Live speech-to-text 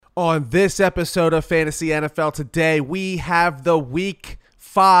On this episode of Fantasy NFL Today, we have the Week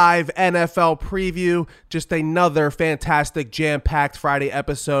 5 NFL preview. Just another fantastic jam-packed Friday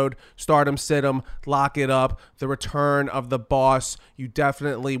episode. Start 'em, sit 'em, lock it up. The return of the boss. You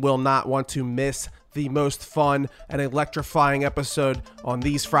definitely will not want to miss the most fun and electrifying episode on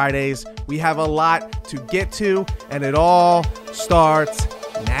these Fridays. We have a lot to get to, and it all starts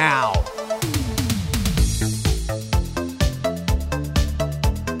now.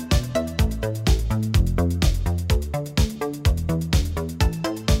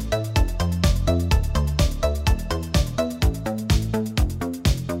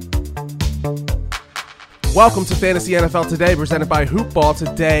 Welcome to Fantasy NFL Today, presented by Hoopball.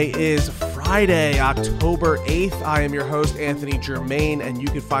 Today is Friday, October 8th. I am your host, Anthony Germain, and you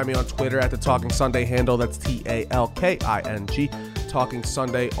can find me on Twitter at the Talking Sunday handle. That's TALKING, Talking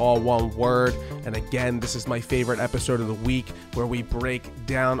Sunday, all one word. And again, this is my favorite episode of the week where we break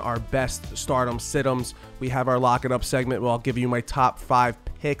down our best start-em, sit-ems. We have our Lock It Up segment where I'll give you my top 5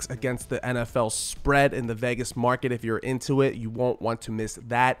 picks against the NFL spread in the Vegas market. If you're into it, you won't want to miss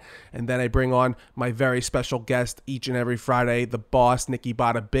that. And then I bring on my very special guest each and every Friday, the boss, Nicky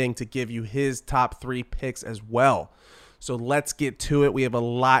Bada Bing, to give you his top 3 picks as well. So let's get to it. We have a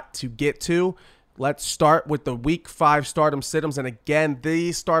lot to get to. Let's start with the Week 5 start-em, sit-ems. And again,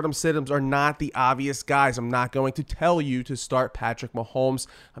 these start-em, sit-ems are not the obvious guys. I'm not going to tell you to start Patrick Mahomes.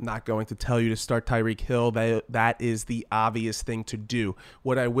 I'm not going to tell you to start Tyreek Hill. That is the obvious thing to do.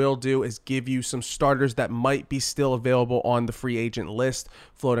 What I will do is give you some starters that might be still available on the free agent list,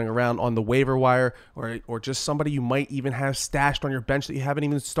 floating around on the waiver wire, or just somebody you might even have stashed on your bench that you haven't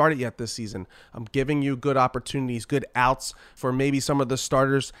even started yet this season. I'm giving you good opportunities, good outs for maybe some of the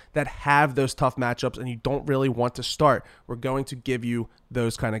starters that have those tough matchups and you don't really want to start. We're going to give you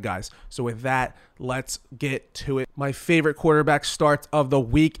those kind of guys. So with that, let's get to it. My favorite quarterback start of the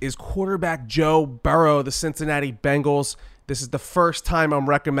week is quarterback Joe Burrow, the Cincinnati Bengals. This is the first time I'm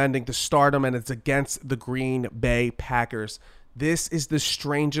recommending to start him, and it's against the Green Bay Packers. This is the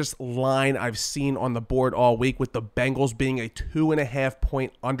strangest line I've seen on the board all week, with the Bengals being a 2.5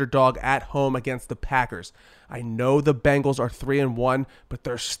 point underdog at home against the Packers. I know the Bengals are 3-1, but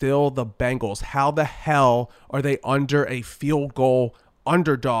they're still the Bengals. How the hell are they under a field goal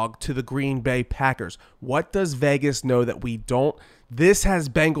underdog to the Green Bay Packers? What does Vegas know that we don't? This has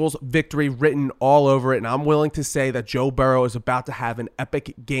Bengals victory written all over it, and I'm willing to say that Joe Burrow is about to have an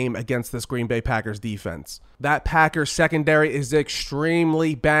epic game against this Green Bay Packers defense. That Packers secondary is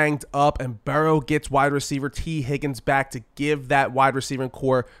extremely banged up, and Burrow gets wide receiver T. Higgins back to give that wide receiving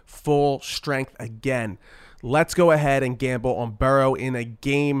core full strength again. Let's go ahead and gamble on Burrow in a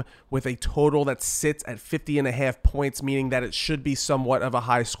game with a total that sits at 50.5 points, meaning that it should be somewhat of a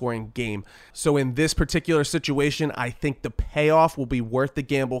high-scoring game. So in this particular situation, I think the payoff will be worth the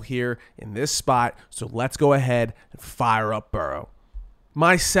gamble here in this spot. So let's go ahead and fire up Burrow.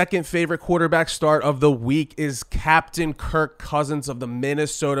 My second favorite quarterback start of the week is Captain Kirk Cousins of the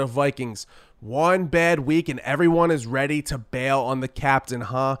Minnesota Vikings. One bad week and everyone is ready to bail on the captain,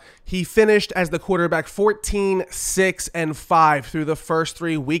 huh? He finished as the quarterback 14-6-5 through the first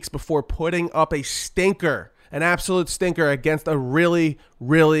 3 weeks before putting up a stinker, an absolute stinker against a really,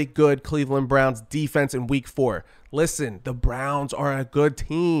 really good Cleveland Browns defense in Week 4. Listen, the Browns are a good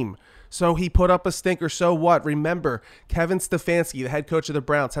team. So he put up a stinker, so what? Remember, Kevin Stefanski, the head coach of the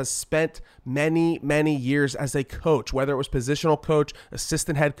Browns, has spent many, many years as a coach, whether it was positional coach,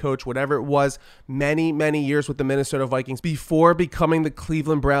 assistant head coach, whatever it was, many, many years with the Minnesota Vikings before becoming the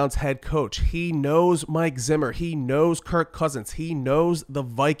Cleveland Browns head coach. He knows Mike Zimmer. He knows Kirk Cousins. He knows the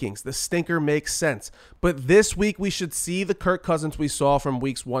Vikings. The stinker makes sense. But this week, we should see the Kirk Cousins we saw from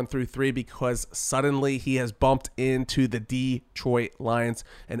weeks 1 through 3 because suddenly he has bumped into the Detroit Lions,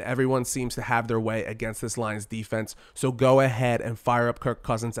 and everyone seems to have their way against this Lions defense. So go ahead and fire up Kirk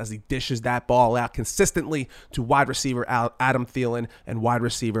Cousins as he dishes that ball out consistently to wide receiver Adam Thielen and wide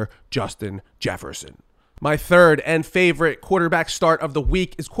receiver Justin Jefferson. My third and favorite quarterback start of the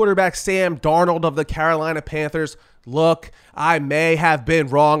week is quarterback Sam Darnold of the Carolina Panthers. Look, I may have been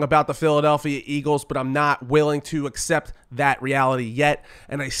wrong about the Philadelphia Eagles, but I'm not willing to accept that reality yet.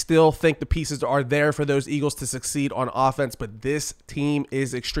 And I still think the pieces are there for those Eagles to succeed on offense, but this team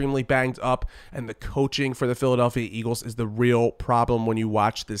is extremely banged up, and the coaching for the Philadelphia Eagles is the real problem when you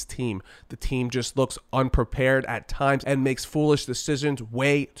watch this team. The team just looks unprepared at times and makes foolish decisions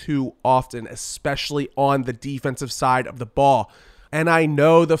way too often, especially on the defensive side of the ball. And I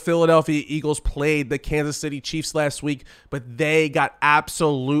know the Philadelphia Eagles played the Kansas City Chiefs last week, but they got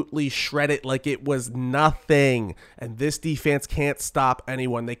absolutely shredded like it was nothing. And this defense can't stop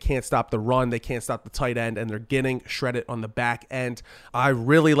anyone. They can't stop the run. They can't stop the tight end, and they're getting shredded on the back end. I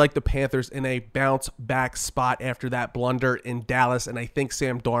really like the Panthers in a bounce back spot after that blunder in Dallas, and I think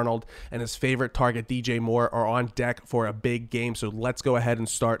Sam Darnold and his favorite target, DJ Moore, are on deck for a big game. So let's go ahead and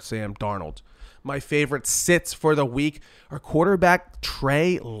start Sam Darnold. My favorite sits for the week are quarterback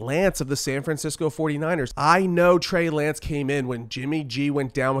Trey Lance of the San Francisco 49ers. I know Trey Lance came in when Jimmy G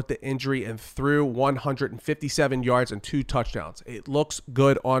went down with the injury and threw 157 yards and 2 touchdowns. It looks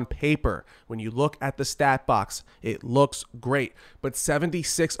good on paper. When you look at the stat box, it looks great. But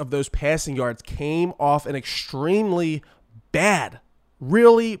 76 of those passing yards came off an extremely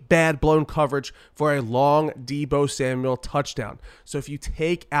really bad blown coverage for a long Deebo Samuel touchdown. So if you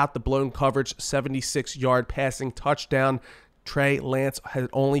take out the blown coverage 76-yard passing touchdown, Trey Lance had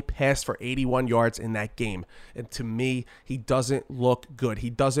only passed for 81 yards in that game. And to me, he doesn't look good. He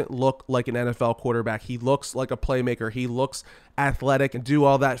doesn't look like an NFL quarterback. He looks like a playmaker. He looks athletic and do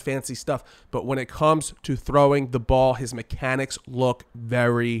all that fancy stuff. But when it comes to throwing the ball, his mechanics look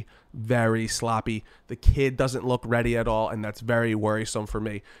very sloppy. The kid doesn't look ready at all, and that's very worrisome for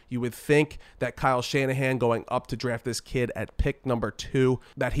me. You would think that Kyle Shanahan going up to draft this kid at pick number 2,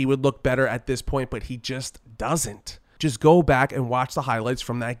 that he would look better at this point, but he just doesn't. Just go back and watch the highlights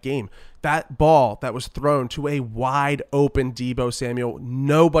from that game. That ball that was thrown to a wide open Deebo Samuel,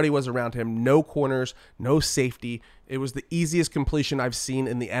 nobody was around him, no corners, no safety. It was the easiest completion I've seen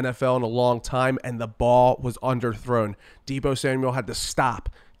in the NFL in a long time, and the ball was underthrown. Deebo Samuel had to stop,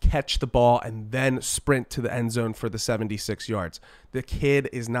 catch the ball, and then sprint to the end zone for the 76 yards. The kid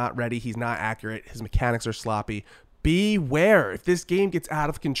is not ready. He's not accurate. His mechanics are sloppy. Beware. If this game gets out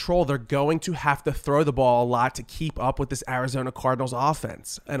of control, they're going to have to throw the ball a lot to keep up with this Arizona Cardinals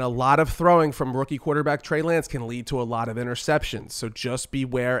offense. And a lot of throwing from rookie quarterback Trey Lance can lead to a lot of interceptions. So just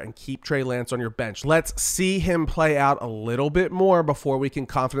beware and keep Trey Lance on your bench. Let's see him play out a little bit more before we can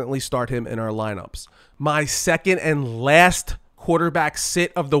confidently start him in our lineups. My second and last quarterback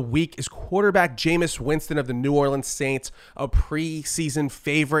sit of the week is quarterback Jameis Winston of the New Orleans Saints, a preseason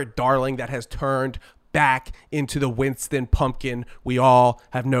favorite darling that has turned back into the Winston pumpkin we all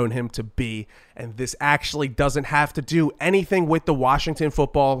have known him to be. And this actually doesn't have to do anything with the Washington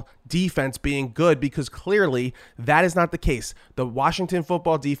football defense being good, because clearly that is not the case. The Washington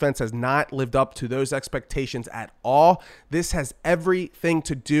football defense has not lived up to those expectations at all. This has everything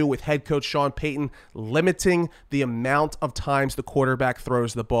to do with head coach Sean Payton limiting the amount of times the quarterback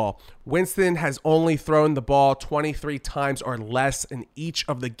throws the ball. Winston has only thrown the ball 23 times or less in each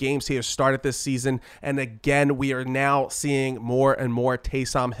of the games he has started this season. And again, we are now seeing more and more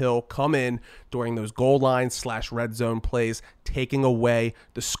Taysom Hill come in during those goal line / red zone plays, taking away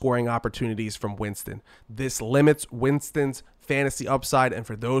the scoring opportunities from Winston. This limits Winston's fantasy upside, and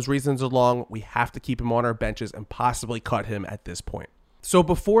for those reasons alone, we have to keep him on our benches and possibly cut him at this point. So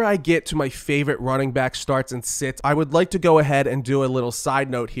before I get to my favorite running back starts and sits, I would like to go ahead and do a little side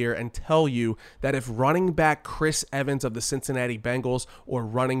note here and tell you that if running back Chris Evans of the Cincinnati Bengals or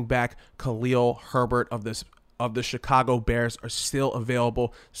running back Khalil Herbert of the Chicago Bears are still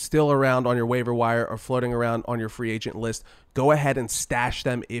available, still around on your waiver wire or floating around on your free agent list, go ahead and stash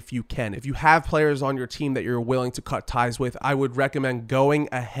them if you can. If you have players on your team that you're willing to cut ties with, I would recommend going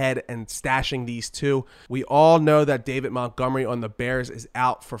ahead and stashing these two. We all know that David Montgomery on the Bears is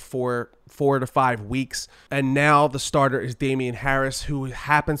out for four to 5 weeks. And now the starter is Damian Harris, who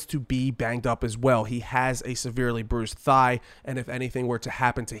happens to be banged up as well. He has a severely bruised thigh, and if anything were to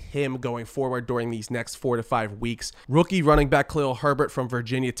happen to him going forward during these next 4 to 5 weeks, rookie running back Khalil Herbert from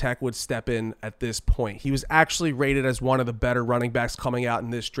Virginia Tech would step in at this point. He was actually rated as one of the better running backs coming out in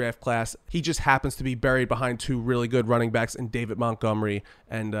this draft class. He just happens to be buried behind 2 really good running backs in David Montgomery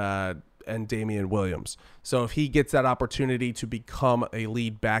and Damian Williams. So if he gets that opportunity to become a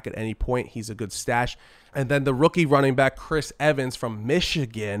lead back at any point, he's a good stash. And then the rookie running back Chris Evans from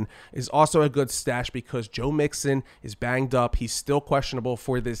Michigan is also a good stash because Joe Mixon is banged up. He's still questionable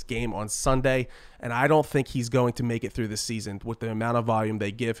for this game on Sunday, and I don't think he's going to make it through the season with the amount of volume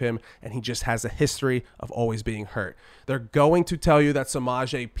they give him, and he just has a history of always being hurt. They're going to tell you that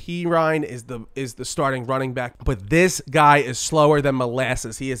Samaje Perine is the starting running back, but this guy is slower than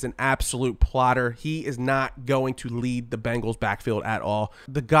molasses. He is an absolute plotter. He is not going to lead the Bengals backfield at all.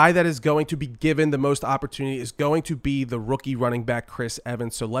 The guy that is going to be given the most opportunity is going to be the rookie running back Chris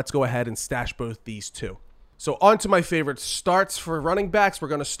Evans. So let's go ahead and stash both these two. So on to my favorite starts for running backs. We're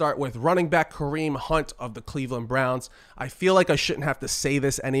going to start with running back Kareem Hunt of the Cleveland Browns. I feel like I shouldn't have to say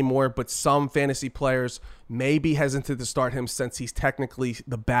this anymore, but some fantasy players may be hesitant to start him since he's technically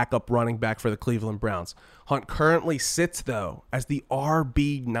the backup running back for the Cleveland Browns. Hunt currently sits, though, as the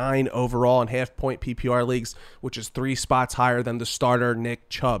RB9 overall in half-point PPR leagues, which is 3 spots higher than the starter Nick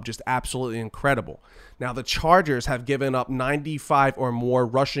Chubb. Just absolutely incredible. Now, the Chargers have given up 95 or more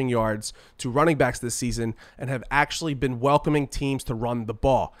rushing yards to running backs this season and have actually been welcoming teams to run the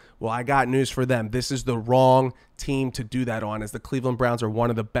ball. Well, I got news for them. This is the wrong team to do that on, as the Cleveland Browns are one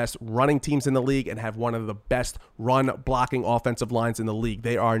of the best running teams in the league and have one of the best run-blocking offensive lines in the league.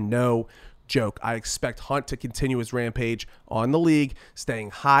 They are no joke. I expect Hunt to continue his rampage on the league, staying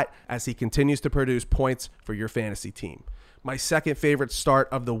hot as he continues to produce points for your fantasy team. My second favorite start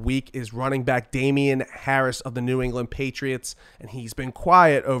of the week is running back Damien Harris of the New England Patriots, and he's been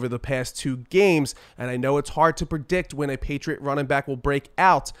quiet over the past 2 games, and I know it's hard to predict when a Patriot running back will break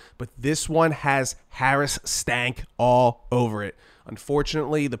out, but this one has Harris stank all over it.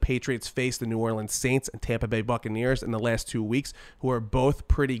 Unfortunately, the Patriots faced the New Orleans Saints and Tampa Bay Buccaneers in the last 2 weeks, who are both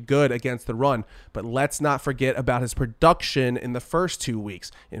pretty good against the run. But let's not forget about his production in the first 2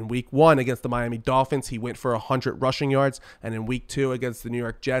 weeks. In week 1 against the Miami Dolphins, he went for 100 rushing yards. And in week 2 against the New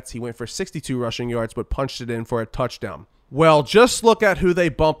York Jets, he went for 62 rushing yards, but punched it in for a touchdown. Well, just look at who they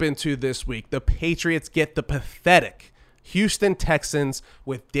bump into this week. The Patriots get the pathetic Houston Texans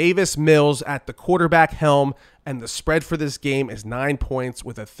with Davis Mills at the quarterback helm, and the spread for this game is 9 points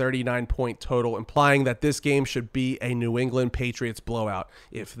with a 39-point total, implying that this game should be a New England Patriots blowout.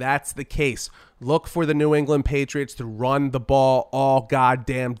 If that's the case, look for the New England Patriots to run the ball all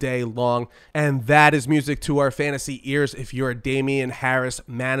goddamn day long, and that is music to our fantasy ears if you're a Damien Harris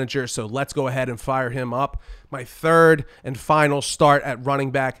manager, so let's go ahead and fire him up. My third and final start at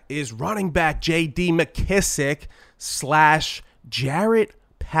running back is running back J.D. McKissic / Jarrett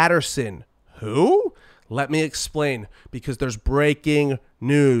Patterson. Who? Let me explain, because there's breaking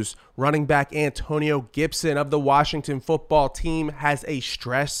news. Running back Antonio Gibson of the Washington football team has a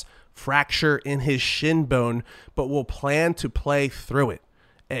stress fracture in his shin bone, but will plan to play through it.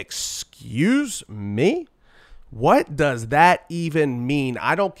 Excuse me? What does that even mean?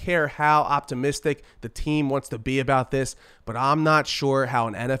 I don't care how optimistic the team wants to be about this, but I'm not sure how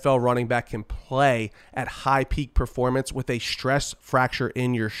an NFL running back can play at high peak performance with a stress fracture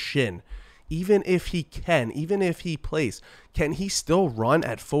in your shin. Even if he plays, can he still run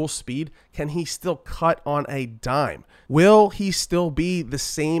at full speed? Can he still cut on a dime? Will he still be the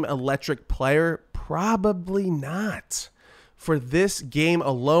same electric player? Probably not. For this game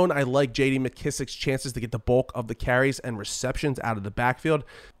alone, I like J.D. McKissic's chances to get the bulk of the carries and receptions out of the backfield.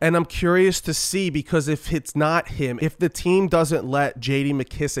 And I'm curious to see, because if it's not him, if the team doesn't let J.D.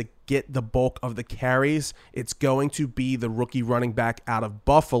 McKissic get the bulk of the carries, it's going to be the rookie running back out of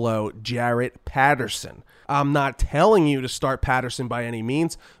Buffalo, Jarrett Patterson. I'm not telling you to start Patterson by any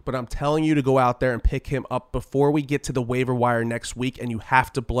means, but I'm telling you to go out there and pick him up before we get to the waiver wire next week, and you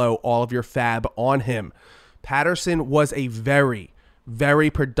have to blow all of your fab on him. Patterson was a very, very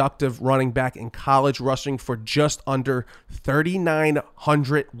productive running back in college, rushing for just under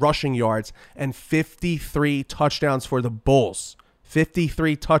 3,900 rushing yards and 53 touchdowns for the Bulls.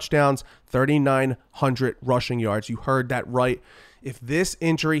 53 touchdowns, 3,900 rushing yards. You heard that right. If this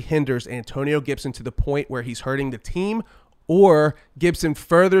injury hinders Antonio Gibson to the point where he's hurting the team, or Gibson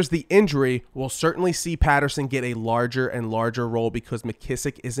furthers the injury, we'll certainly see Patterson get a larger and larger role, because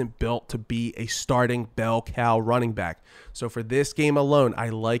McKissic isn't built to be a starting bell cow running back. So for this game alone, I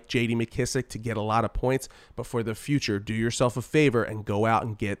like J.D. McKissic to get a lot of points, but for the future, do yourself a favor and go out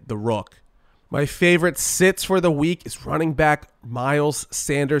and get the rook. My favorite sits for the week is running back Miles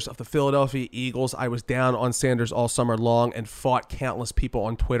Sanders of the Philadelphia Eagles. I was down on Sanders all summer long and fought countless people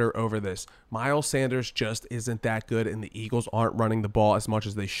on Twitter over this. Miles Sanders just isn't that good, and the Eagles aren't running the ball as much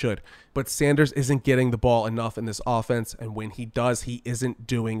as they should. But Sanders isn't getting the ball enough in this offense, and when he does, he isn't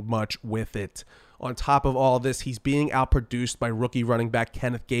doing much with it. On top of all of this, he's being outproduced by rookie running back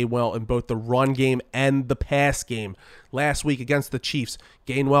Kenneth Gainwell in both the run game and the pass game. Last week against the Chiefs,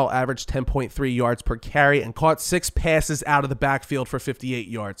 Gainwell averaged 10.3 yards per carry and caught 6 passes out of the backfield for 58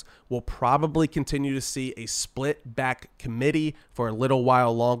 yards. We'll probably continue to see a split back committee for a little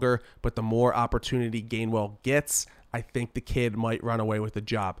while longer, but the more opportunity Gainwell gets, I think the kid might run away with the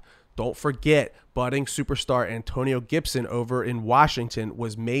job. Don't forget, budding superstar Antonio Gibson over in Washington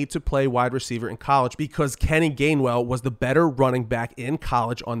was made to play wide receiver in college because Kenny Gainwell was the better running back in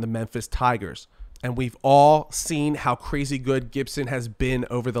college on the Memphis Tigers. And we've all seen how crazy good Gibson has been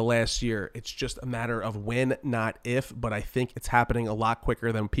over the last year. It's just a matter of when, not if, but I think it's happening a lot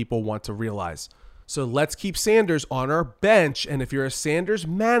quicker than people want to realize. So let's keep Sanders on our bench. And if you're a Sanders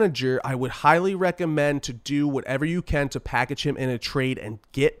manager, I would highly recommend to do whatever you can to package him in a trade and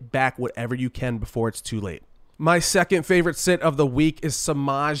get back whatever you can before it's too late. My second favorite sit of the week is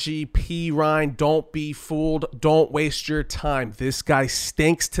Samaje Perine. Don't be fooled. Don't waste your time. This guy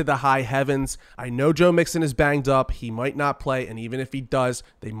stinks to the high heavens. I know Joe Mixon is banged up. He might not play, and even if he does,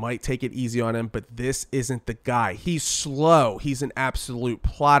 they might take it easy on him, but this isn't the guy. He's slow. He's an absolute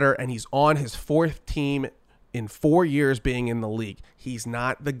plotter, and he's on his fourth team in 4 years being in the league. He's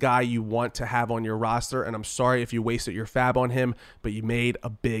not the guy you want to have on your roster, and I'm sorry if you wasted your fab on him, but you made a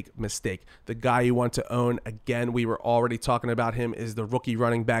big mistake. The guy you want to own, again, we were already talking about him, is the rookie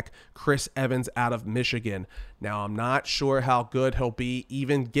running back Chris Evans out of Michigan. Now, I'm not sure how good he'll be,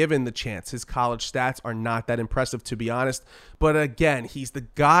 even given the chance. His college stats are not that impressive, to be honest, but again, he's the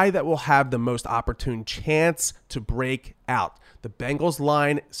guy that will have the most opportune chance to break out. The Bengals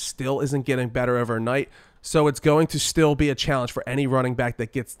line still isn't getting better overnight, so it's going to still be a challenge for any running back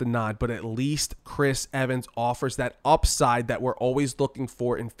that gets the nod, but at least Chris Evans offers that upside that we're always looking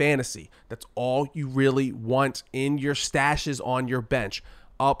for in fantasy. That's all you really want in your stashes on your bench.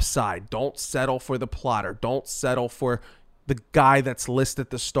 Upside. Don't settle for the plotter. Don't settle for the guy that's listed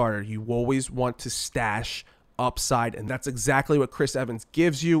the starter. You always want to stash upside, and that's exactly what Chris Evans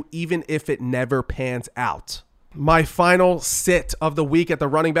gives you, even if it never pans out. My final sit of the week at the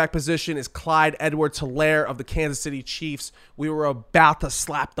running back position is Clyde Edwards-Helaire of the Kansas City Chiefs. We were about to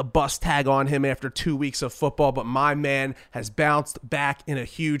slap the bust tag on him after 2 weeks of football, but my man has bounced back in a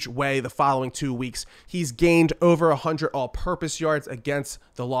huge way the following 2 weeks. He's gained over 100 all-purpose yards against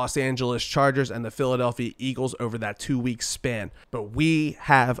the Los Angeles Chargers and the Philadelphia Eagles over that 2-week span. But we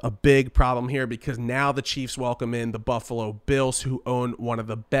have a big problem here because now the Chiefs welcome in the Buffalo Bills, who own one of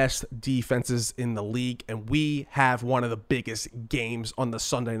the best defenses in the league, and we have one of the biggest games on the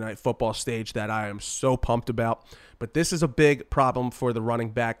Sunday Night Football stage that I am so pumped about. But this is a big problem for the running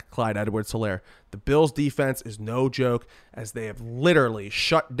back, Clyde Edwards-Helaire. The Bills' defense is no joke, as they have literally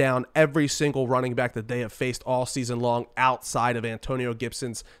shut down every single running back that they have faced all season long outside of Antonio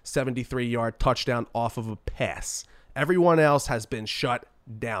Gibson's 73-yard touchdown off of a pass. Everyone else has been shut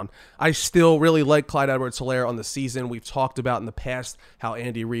down. I still really like Clyde Edwards-Helaire on the season. We've talked about in the past how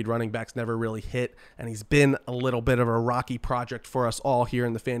Andy Reid running backs never really hit, and he's been a little bit of a rocky project for us all here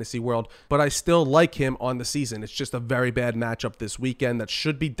in the fantasy world, but I still like him on the season. It's just a very bad matchup this weekend that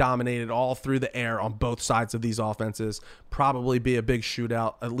should be dominated all through the air on both sides of these offenses. Probably be a big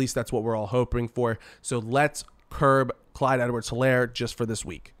shootout. At least that's what we're all hoping for. So let's curb Clyde Edwards-Helaire just for this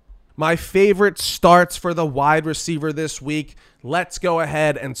week. My favorite starts for the wide receiver this week. Let's go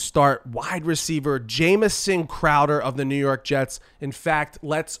ahead and start wide receiver Jamison Crowder of the New York Jets. In fact,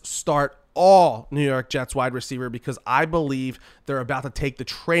 let's start all New York Jets wide receiver because I believe they're about to take the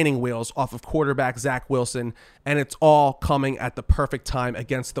training wheels off of quarterback Zach Wilson, and it's all coming at the perfect time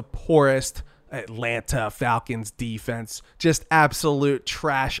against the poorest Atlanta Falcons defense. Just absolute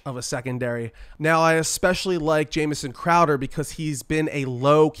trash of a secondary. Now, I especially like Jamison Crowder because he's been a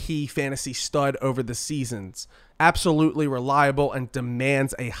low-key fantasy stud over the seasons. Absolutely reliable and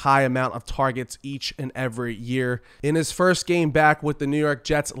demands a high amount of targets each and every year. In his first game back with the New York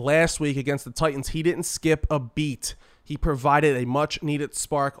Jets last week against the Titans, he didn't skip a beat. He provided a much-needed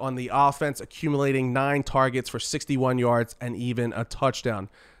spark on the offense, accumulating 9 targets for 61 yards and even a touchdown.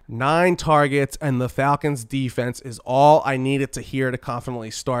 9 targets, and the Falcons' defense is all I needed to hear to confidently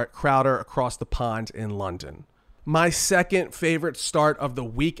start Crowder across the pond in London. My second favorite start of the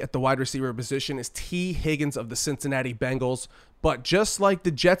week at the wide receiver position is T. Higgins of the Cincinnati Bengals. But just like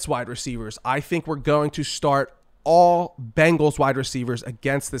the Jets wide receivers, I think we're going to start all Bengals wide receivers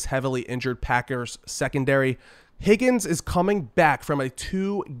against this heavily injured Packers secondary. Higgins is coming back from a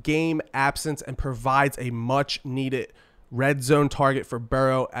 2-game absence and provides a much-needed red zone target for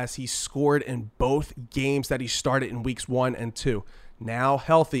Burrow as he scored in both games that he started in weeks 1 and 2. Now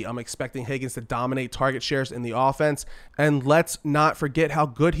healthy, I'm expecting Higgins to dominate target shares in the offense. And let's not forget how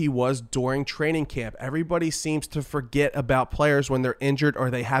good he was during training camp. Everybody seems to forget about players when they're injured or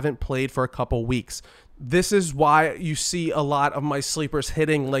they haven't played for a couple weeks. This is why you see a lot of my sleepers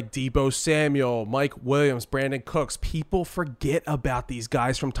hitting like Deebo Samuel, Mike Williams, Brandon Cooks. People forget about these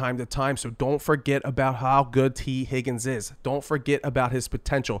guys from time to time, so don't forget about how good T. Higgins is. Don't forget about his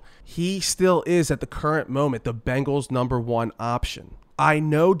potential. He still is, at the current moment, the Bengals' #1 option. I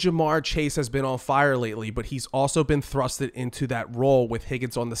know Jamar Chase has been on fire lately, but he's also been thrusted into that role with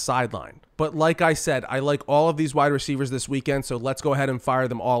Higgins on the sideline. But like I said, I like all of these wide receivers this weekend, so let's go ahead and fire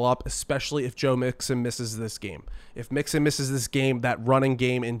them all up, especially if Joe Mixon misses this game. If Mixon misses this game, that running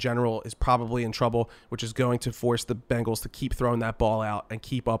game in general is probably in trouble, which is going to force the Bengals to keep throwing that ball out and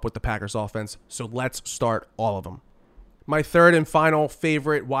keep up with the Packers offense. So let's start all of them. My third and final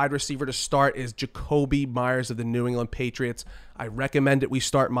favorite wide receiver to start is Jakobi Meyers of the New England Patriots. I recommended we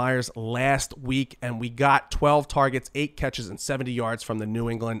start Meyers last week, and we got 12 targets, 8 catches, and 70 yards from the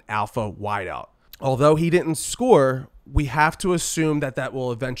New England alpha wideout. Although he didn't score, we have to assume that that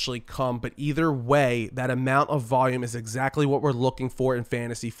will eventually come, but either way, that amount of volume is exactly what we're looking for in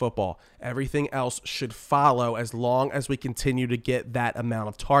fantasy football. Everything else should follow as long as we continue to get that amount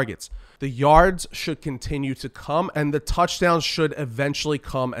of targets. The yards should continue to come, and the touchdowns should eventually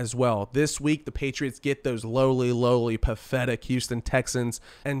come as well. This week, the Patriots get those lowly, pathetic Houston Texans,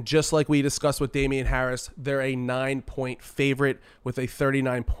 and just like we discussed with Damian Harris, they're a 9-point favorite with a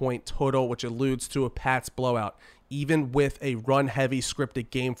 39-point total, which alludes to a Pats blowout. Even with a run-heavy scripted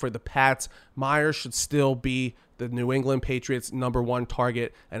game for the Pats, Meyers should still be the New England Patriots' #1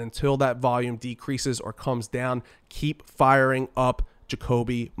 target, and until that volume decreases or comes down, keep firing up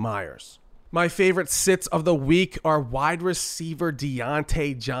Jakobi Meyers. My favorite sits of the week are wide receiver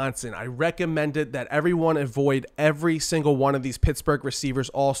Diontae Johnson. I recommended that everyone avoid every single one of these Pittsburgh receivers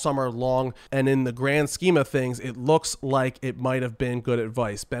all summer long, and in the grand scheme of things, it looks like it might have been good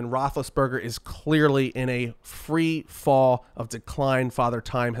advice. Ben Roethlisberger is clearly in a free fall of decline. Father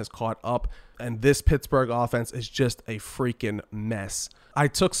Time has caught up, and this Pittsburgh offense is just a freaking mess. I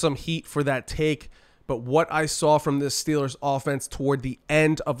took some heat for that take, but what I saw from this Steelers offense toward the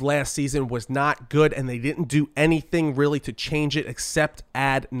end of last season was not good, and they didn't do anything really to change it except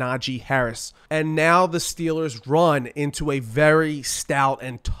add Najee Harris. And now the Steelers run into a very stout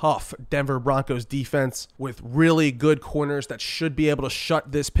and tough Denver Broncos defense with really good corners that should be able to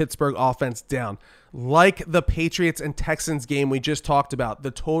shut this Pittsburgh offense down. Like the Patriots and Texans game we just talked about,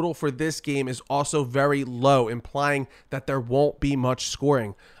 the total for this game is also very low, implying that there won't be much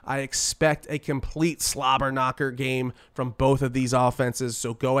scoring. I expect a complete slobber knocker game from both of these offenses,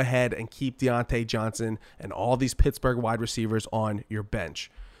 so go ahead and keep Diontae Johnson and all these Pittsburgh wide receivers on your bench.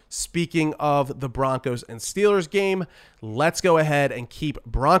 Speaking of the Broncos and Steelers game, let's go ahead and keep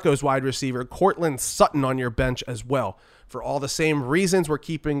Broncos wide receiver Courtland Sutton on your bench as well. For all the same reasons we're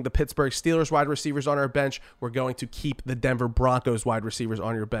keeping the Pittsburgh Steelers wide receivers on our bench, we're going to keep the Denver Broncos wide receivers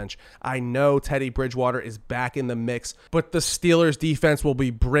on your bench. I know Teddy Bridgewater is back in the mix, but the Steelers defense will be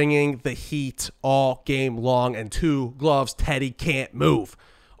bringing the heat all game long, and 2 gloves Teddy can't move.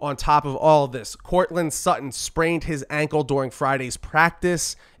 On top of all of this, Courtland Sutton sprained his ankle during Friday's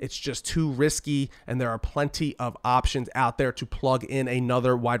practice. It's just too risky, and there are plenty of options out there to plug in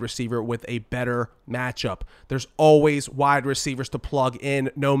another wide receiver with a better matchup. There's always wide receivers to plug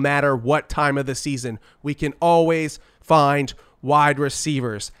in no matter what time of the season. We can always find wide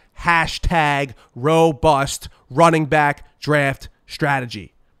receivers. Hashtag robust running back draft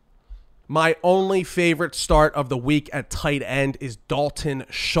strategy. My only favorite start of the week at tight end is Dalton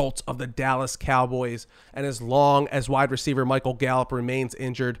Schultz of the Dallas Cowboys. And as long as wide receiver Michael Gallup remains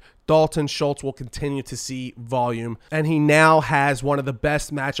injured, Dalton Schultz will continue to see volume. And he now has one of the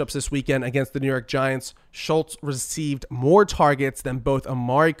best matchups this weekend against the New York Giants. Schultz received more targets than both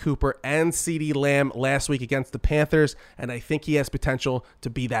Amari Cooper and CeeDee Lamb last week against the Panthers. And I think he has potential to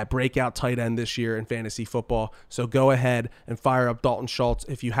be that breakout tight end this year in fantasy football. So go ahead and fire up Dalton Schultz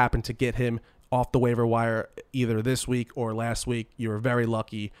if you happen to get him off the waiver wire either this week or last week. You were very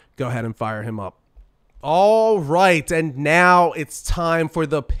lucky. Go ahead and fire him up. All right, and now it's time for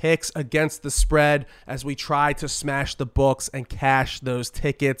the picks against the spread as we try to smash the books and cash those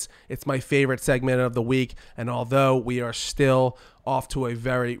tickets. It's my favorite segment of the week, and although we are still off to a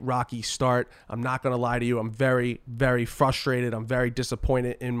very rocky start, I'm not going to lie to you. I'm very, very frustrated. I'm very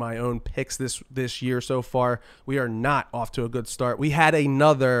disappointed in my own picks this year so far. We are not off to a good start. We had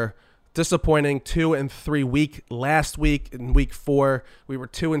another disappointing 2-3 week last week. In week 4, we were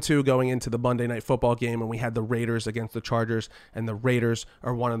 2-2 going into the Monday Night Football game, and we had the Raiders against the Chargers, and the Raiders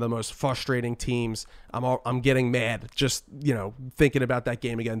are one of the most frustrating teams. I'm getting mad just, thinking about that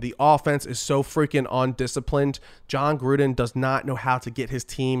game again. The offense is so freaking undisciplined. John Gruden does not know how to get his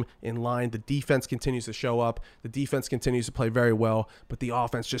team in line. The defense continues to show up. The defense continues to play very well, but the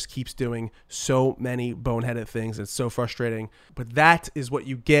offense just keeps doing so many boneheaded things. It's so frustrating, but that is what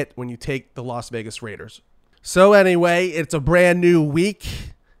you get when you take the Las Vegas Raiders. So anyway, it's a brand new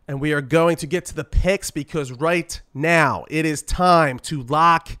week, and we are going to get to the picks because right now it is time to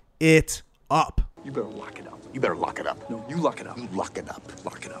lock it up. You better lock it up. You better lock it up. No, you lock it up. You lock it up.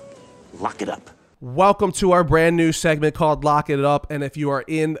 Lock it up. Lock it up. Welcome to our brand new segment called Lock It Up. And if you are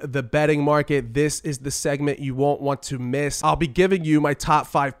in the betting market, this is the segment you won't want to miss. I'll be giving you my top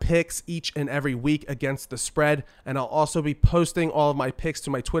 5 picks each and every week against the spread. And I'll also be posting all of my picks to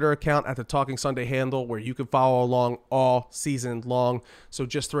my Twitter account at the Talking Sunday handle, where you can follow along all season long. So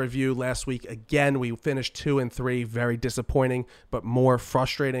just to review, last week, again, we finished 2-3, very disappointing, but more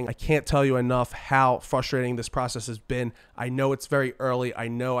frustrating. I can't tell you enough how frustrating this process has been. I know it's very early. I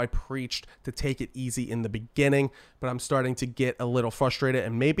know I preached to take it easy in the beginning, but I'm starting to get a little frustrated,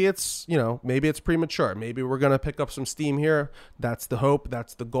 and maybe it's premature. Maybe we're going to pick up some steam here. That's the hope.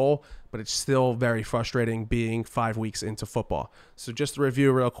 That's the goal, but it's still very frustrating being 5 weeks into football. So just to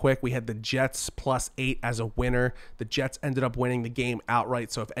review real quick, we had the Jets +8 as a winner. The Jets ended up winning the game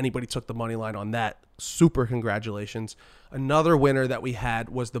outright. So if anybody took the money line on that, super congratulations. Another winner that we had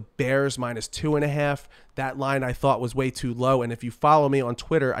was the Bears -2.5. That line I thought was way too low. And if you follow me on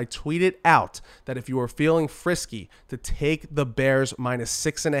Twitter, I tweeted out that if you were feeling frisky to take the Bears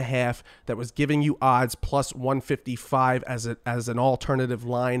 -6.5, that was giving you odds +155 as an alternative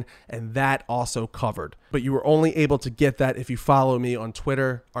line. And that also covered. But you were only able to get that if you follow me on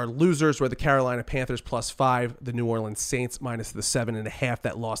Twitter. Our losers were the Carolina Panthers +5, the New Orleans Saints -7.5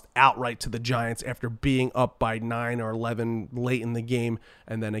 that lost outright to the Giants after being up by 9 or 11 late in the game.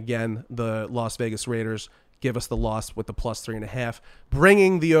 And then again, the Las Vegas Raiders give us the loss with the +3.5,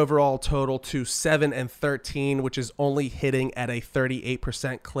 bringing the overall total to 7-13, which is only hitting at a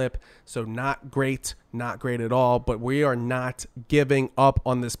 38% clip. So not great at all, but we are not giving up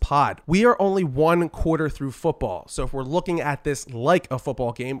on this pod. We are only 1 quarter through football. So if we're looking at this like a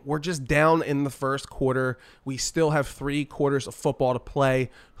football game, we're just down in the first quarter. We still have 3 quarters of football to play.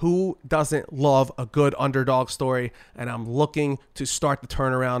 Who doesn't love a good underdog story? And I'm looking to start the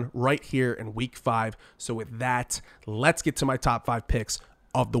turnaround right here in week 5. So with that, let's get to my top 5 picks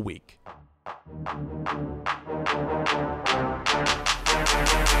of the week.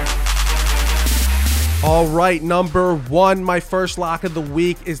 All right, number 1, my first lock of the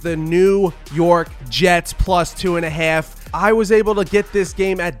week is the New York Jets +2.5. I was able to get this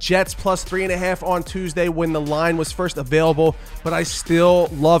game at Jets +3.5 on Tuesday when the line was first available, but I still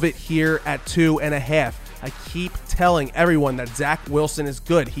love it here at 2.5. I keep telling everyone that Zach Wilson is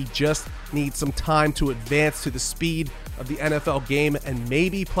good. He just needs some time to advance to the speed of the NFL game and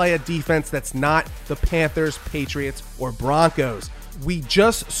maybe play a defense that's not the Panthers, Patriots, or Broncos. We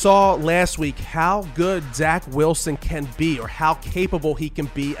just saw last week how good Zach Wilson can be, or how capable he can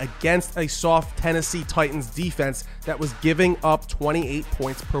be against a soft Tennessee Titans defense that was giving up 28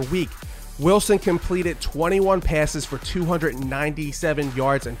 points per week. Wilson completed 21 passes for 297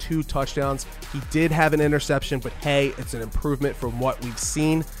 yards and 2 touchdowns. He did have an interception, but hey, it's an improvement from what we've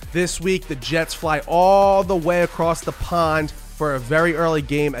seen. This week, the Jets fly all the way across the pond for a very early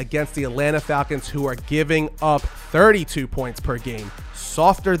game against the Atlanta Falcons, who are giving up 32 points per game.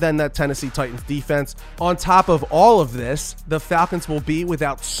 Softer than that Tennessee Titans defense. On top of all of this, the Falcons will be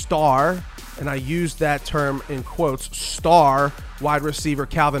without star, and I use that term in quotes, star wide receiver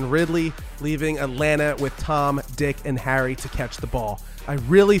Calvin Ridley, leaving Atlanta with Tom, Dick, and Harry to catch the ball. I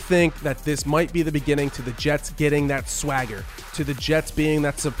really think that this might be the beginning to the Jets getting that swagger, to the Jets being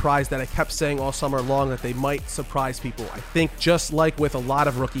that surprise that I kept saying all summer long that they might surprise people. I think just like with a lot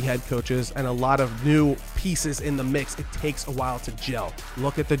of rookie head coaches and a lot of new pieces in the mix, it takes a while to gel.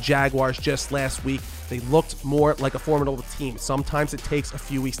 Look at the Jaguars just last week. They looked more like a formidable team. Sometimes it takes a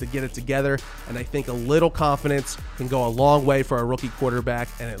few weeks to get it together, and I think a little confidence can go a long way for a rookie quarterback,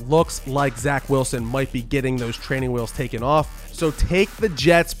 and it looks like Zach Wilson might be getting those training wheels taken off. So take the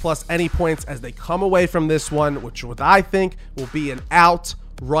Jets plus any points as they come away from this one, which what I think will be an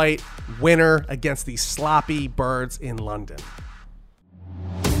outright winner against these sloppy birds in London.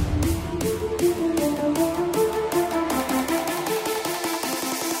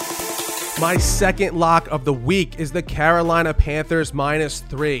 My second lock of the week is the Carolina Panthers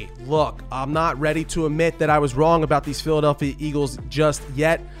 -3. Look, I'm not ready to admit that I was wrong about these Philadelphia Eagles just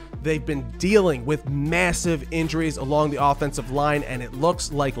yet. They've been dealing with massive injuries along the offensive line, and it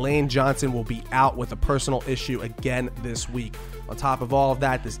looks like Lane Johnson will be out with a personal issue again this week. On top of all of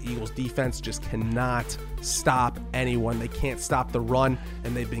that, this Eagles defense just cannot stop anyone. They can't stop the run,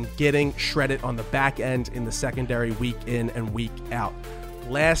 and they've been getting shredded on the back end in the secondary week in and week out.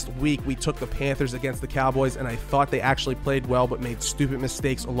 Last week, we took the Panthers against the Cowboys, and I thought they actually played well but made stupid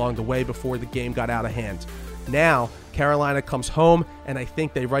mistakes along the way before the game got out of hand. Now, Carolina comes home, and I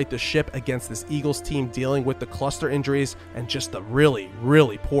think they right the ship against this Eagles team dealing with the cluster injuries and just the really,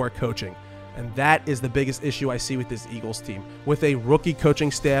 really poor coaching. And that is the biggest issue I see with this Eagles team. With a rookie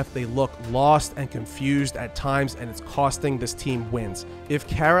coaching staff, they look lost and confused at times, and it's costing this team wins. If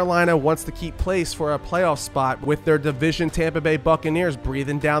Carolina wants to keep pace for a playoff spot with their division Tampa Bay Buccaneers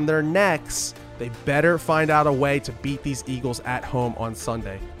breathing down their necks, they better find out a way to beat these Eagles at home on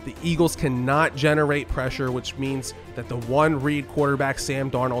Sunday. The Eagles cannot generate pressure, which means that the one-read quarterback Sam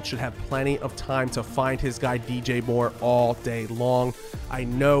Darnold should have plenty of time to find his guy DJ Moore all day long. I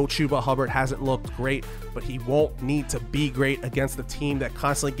know Chuba Hubbard hasn't looked great, but he won't need to be great against a team that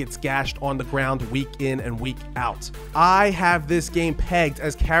constantly gets gashed on the ground week in and week out. I have this game pegged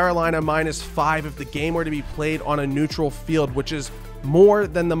as Carolina -5 if the game were to be played on a neutral field, which is more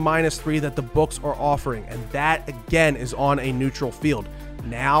than the -3 that the books are offering, and that again is on a neutral field.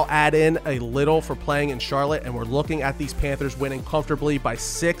 Now add in a little for playing in Charlotte, and we're looking at these Panthers winning comfortably by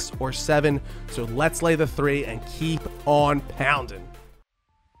 6 or 7, so let's lay the 3 and keep on pounding.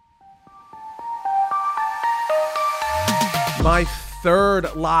 My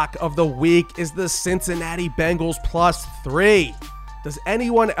third lock of the week is the Cincinnati Bengals +3. Does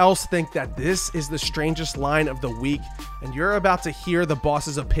anyone else think that this is the strangest line of the week? And you're about to hear the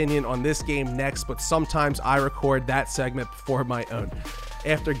boss's opinion on this game next, but sometimes I record that segment before my own.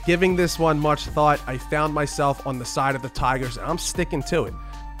 After giving this one much thought, I found myself on the side of the Tigers, and I'm sticking to it.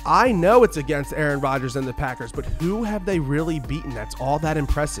 I know it's against Aaron Rodgers and the Packers, but who have they really beaten that's all that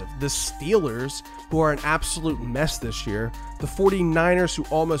impressive? The Steelers, who are an absolute mess this year, the 49ers, who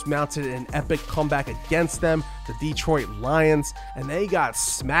almost mounted an epic comeback against them, the Detroit Lions, and they got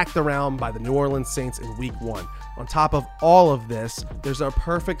smacked around by the New Orleans Saints in week 1. On top of all of this, there's a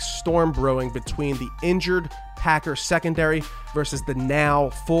perfect storm brewing between the injured Packers secondary versus the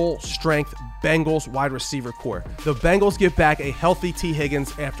now full-strength Bengals wide receiver core. The Bengals get back a healthy T.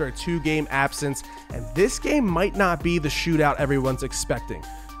 Higgins after a 2-game absence, and this game might not be the shootout everyone's expecting,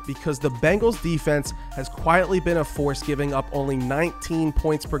 because the Bengals defense has quietly been a force, giving up only 19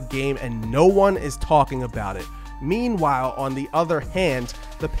 points per game, and no one is talking about it. Meanwhile, on the other hand,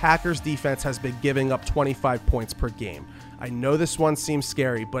 the Packers defense has been giving up 25 points per game. I know this one seems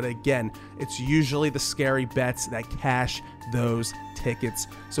scary, but again, it's usually the scary bets that cash those tickets.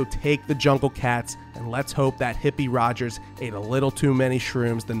 So take the Jungle Cats, and let's hope that hippie Rodgers ate a little too many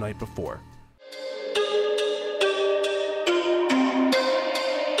shrooms the night before.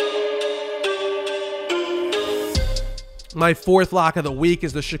 My fourth lock of the week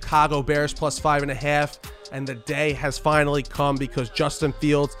is the Chicago Bears +5.5. And the day has finally come, because Justin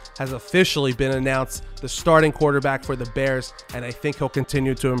Fields has officially been announced the starting quarterback for the Bears, and I think he'll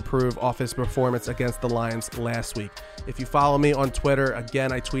continue to improve off his performance against the Lions last week. If you follow me on Twitter,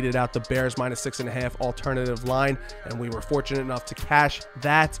 again, I tweeted out the Bears -6.5 alternative line, and we were fortunate enough to cash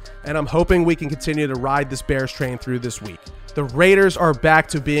that, and I'm hoping we can continue to ride this Bears train through this week. The Raiders are back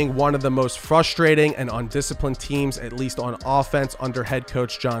to being one of the most frustrating and undisciplined teams, at least on offense, under head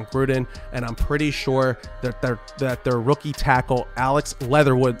coach Jon Gruden, and I'm pretty sure that their rookie tackle Alex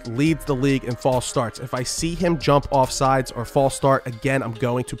Leatherwood leads the league in false starts. If I see him jump off sides or false start again, I'm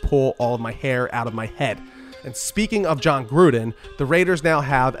going to pull all of my hair out of my head. And speaking of Jon Gruden, the Raiders now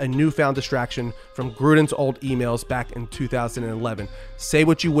have a newfound distraction from Gruden's old emails back in 2011. Say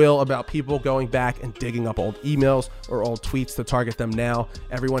what you will about people going back and digging up old emails or old tweets to target them now.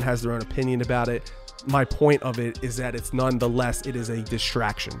 Everyone has their own opinion about it. My point of it is that it's nonetheless, it is a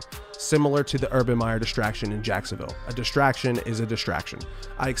distraction. Similar to the Urban Meyer distraction in Jacksonville. A distraction is a distraction.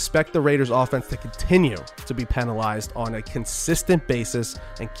 I expect the Raiders offense to continue to be penalized on a consistent basis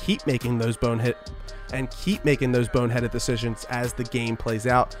and keep making those boneheaded decisions as the game plays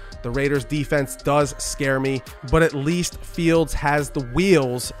out. The Raiders defense does scare me, but at least Fields has the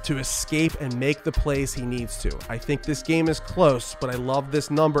wheels to escape and make the plays he needs to. I think this game is close, but I love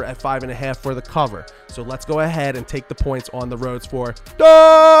this number at 5.5 for the cover. So let's go ahead and take the points on the roads for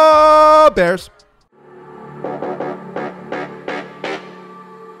the Bears.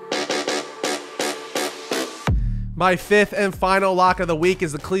 My fifth and final lock of the week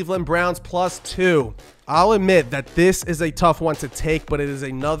is the Cleveland Browns +2. I'll admit that this is a tough one to take, but it is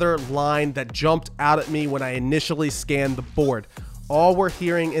another line that jumped out at me when I initially scanned the board. All we're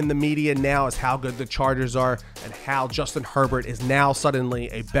hearing in the media now is how good the Chargers are and how Justin Herbert is now suddenly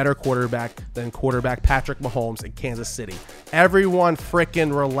a better quarterback than quarterback Patrick Mahomes in Kansas City. Everyone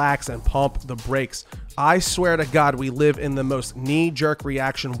frickin' relax and pump the brakes. I swear to God, we live in the most knee-jerk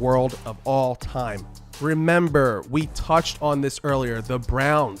reaction world of all time. Remember, we touched on this earlier.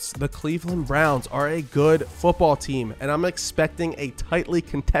 The Cleveland Browns are a good football team, and I'm expecting a tightly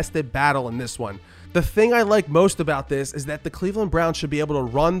contested battle in this one. The thing I like most about this is that the Cleveland Browns should be able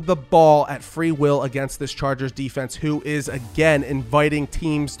to run the ball at free will against this Chargers defense, who is, again, inviting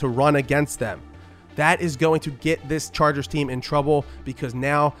teams to run against them. That is going to get this Chargers team in trouble because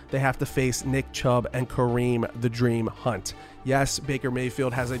now they have to face Nick Chubb and Kareem the Dream Hunt. Yes, Baker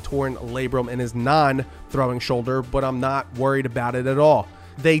Mayfield has a torn labrum in his non-throwing shoulder, but I'm not worried about it at all.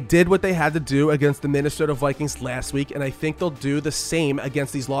 They did what they had to do against the Minnesota Vikings last week, and I think they'll do the same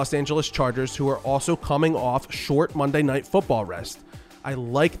against these Los Angeles Chargers, who are also coming off short Monday Night Football rest. I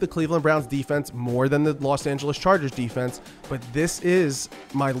like the Cleveland Browns defense more than the Los Angeles Chargers defense, but this is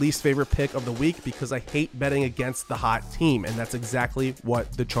my least favorite pick of the week because I hate betting against the hot team, and that's exactly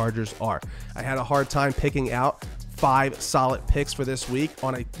what the Chargers are. I had a hard time picking out 5 solid picks for this week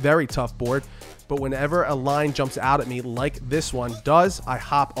on a very tough board, but whenever a line jumps out at me like this one does, I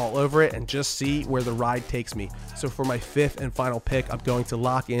hop all over it and just see where the ride takes me. So for my 5th and final pick, I'm going to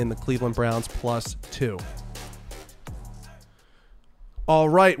lock in the Cleveland Browns +2. All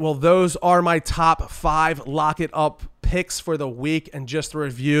right, well, those are my top 5 lock it up picks for the week. And just to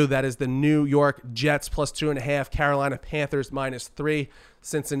review, that is the New York Jets +2.5, Carolina Panthers -3,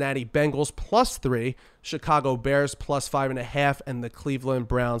 Cincinnati Bengals +3, Chicago Bears +5.5, and the Cleveland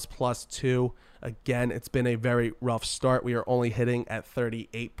Browns +2. Again, it's been a very rough start. We are only hitting at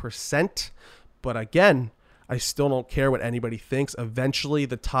 38%. But again, I still don't care what anybody thinks. Eventually,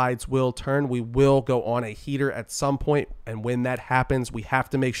 the tides will turn. We will go on a heater at some point, and when that happens, we have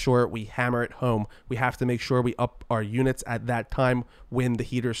to make sure we hammer it home. We have to make sure we up our units at that time when the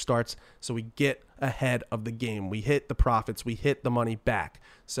heater starts so we get ahead of the game. We hit the profits. We hit the money back.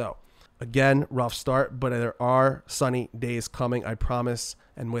 So, again, rough start, but there are sunny days coming, I promise.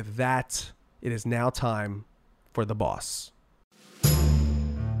 And with that, it is now time for the boss.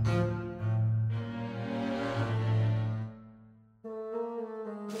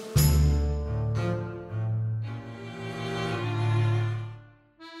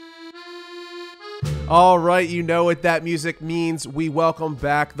 All right, you know what that music means. We welcome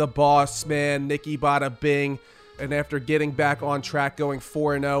back the boss man, Nicky Bada Bing. And after getting back on track, going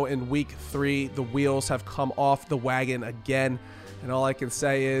 4-0 in week 3, the wheels have come off the wagon again. And all I can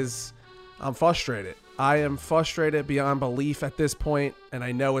say is I'm frustrated. I am frustrated beyond belief at this point, and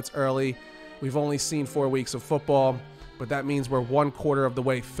I know it's early. We've only seen 4 weeks of football, but that means we're 1/4 of the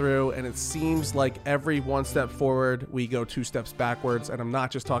way through, and it seems like every 1 step forward, we go 2 steps backwards. And I'm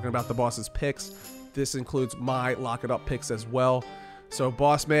not just talking about the boss's picks. This includes my lock it up picks as well. So,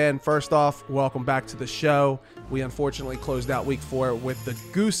 boss man, first off, welcome back to the show. We unfortunately closed out week 4 with the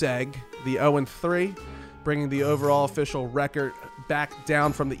goose egg, the 0-3, bringing the overall official record back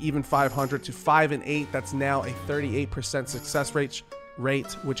down from the even 500 to 5-8. That's now a 38% success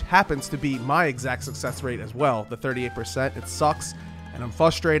rate, which happens to be my exact success rate as well, the 38%. It sucks, and I'm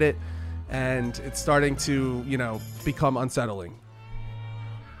frustrated, and it's starting to, become unsettling.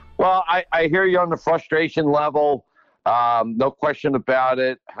 Well, I hear you on the frustration level. No question about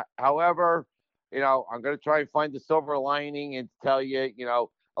it. However, I'm going to try and find the silver lining and tell you,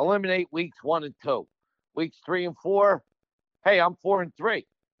 eliminate weeks 1 and 2. Weeks 3 and 4, hey, I'm 4-3.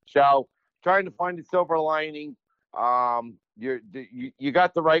 So trying to find the silver lining. You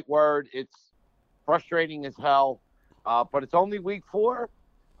got the right word. It's frustrating as hell, but it's only week 4.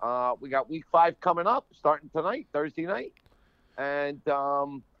 We got week 5 coming up, starting tonight, Thursday night. And,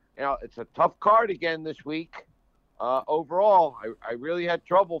 it's a tough card again this week. Overall, I really had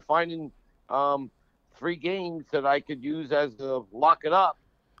trouble finding 3 games that I could use as a lock it up.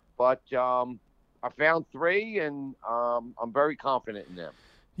 But I found 3, and I'm very confident in them.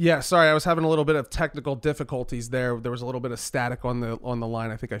 Yeah, sorry, I was having a little bit of technical difficulties there. There was a little bit of static on the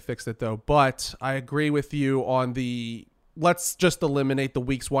line. I think I fixed it, though. But I agree with you on the let's just eliminate the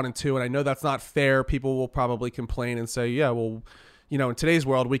weeks 1 and 2. And I know that's not fair. People will probably complain and say, yeah, well, in today's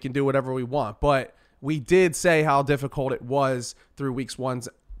world, we can do whatever we want. But we did say how difficult it was through week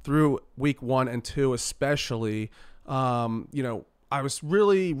 1 and 2, especially. I was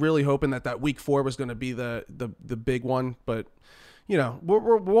really, really hoping that week 4 was going to be the big one. But,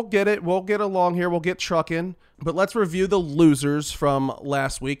 we'll get it. We'll get along here. We'll get trucking. But let's review the losers from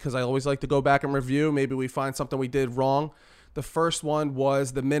last week, because I always like to go back and review. Maybe we find something we did wrong. The first one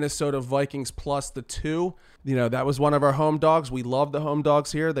was the Minnesota Vikings +2. That was one of our home dogs. We love the home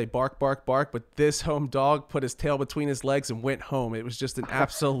dogs here. They bark, bark, bark. But this home dog put his tail between his legs and went home. It was just an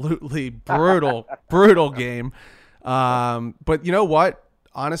absolutely brutal game. But you know what?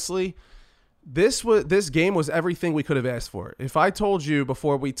 Honestly, this game was everything we could have asked for. If I told you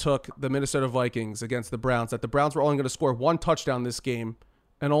before we took the Minnesota Vikings against the Browns that the Browns were only going to score 1 touchdown this game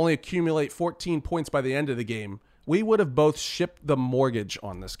and only accumulate 14 points by the end of the game, we would have both shipped the mortgage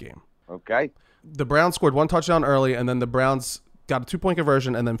on this game. Okay. the Browns scored one touchdown early, and then the Browns got a 2-point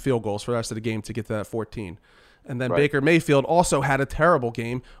conversion and then field goals for the rest of the game to get to that 14. And then Baker Mayfield also had a terrible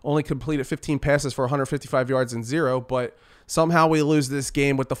game, only completed 15 passes for 155 yards and 0, but somehow we lose this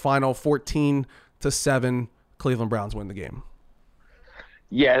game with the final 14-7. Cleveland Browns win the game.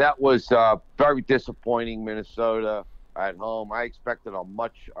 Yeah, that was very disappointing. Minnesota at home. I expected a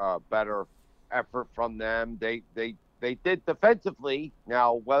much better effort from them. They did defensively.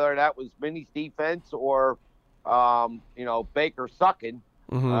 Now, whether that was Minnie's defense or Baker sucking,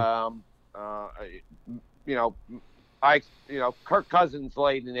 Kirk Cousins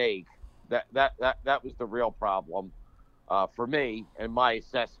laid an egg. That was the real problem for me and my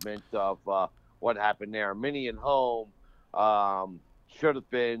assessment of what happened there. Minnie at home should have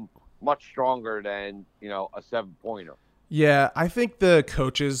been much stronger than a 7-pointer. Yeah, I think the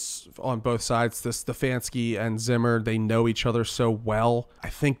coaches on both sides, Stefanski and Zimmer, they know each other so well. I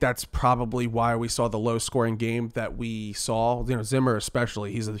think that's probably why we saw the low-scoring game that we saw. Zimmer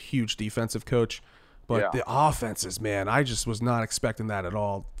especially, he's a huge defensive coach. But the offenses, man, I just was not expecting that at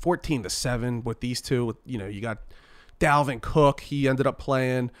all. 14-7 with these two. You got Dalvin Cook. He ended up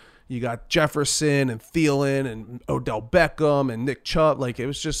playing. You got Jefferson and Thielen and Odell Beckham and Nick Chubb. I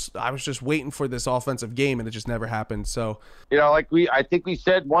was just waiting for this offensive game, and it just never happened. So, I think we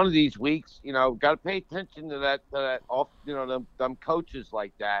said one of these weeks, got to pay attention to that off, them coaches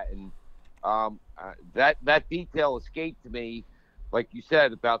like that, and that detail escaped to me, like you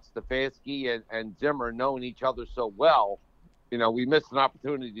said about Stefanski and Zimmer knowing each other so well. We missed an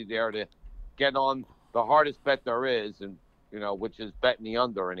opportunity there to get on the hardest bet there is, and which is betting the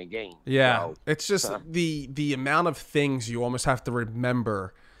under in a game. Yeah, so, it's just the amount of things you almost have to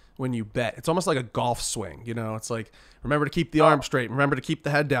remember when you bet. It's almost like a golf swing. It's like, remember to keep the arm straight, remember to keep the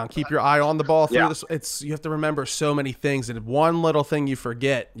head down, keep your eye on the ball through this. You have to remember so many things, and one little thing you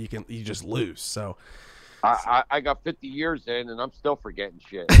forget, you just lose. So I got 50 years in, and I'm still forgetting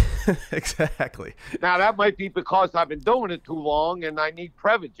shit. Exactly. Now, that might be because I've been doing it too long and I need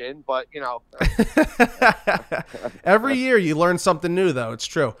Prevagen, but, Every year you learn something new, though. It's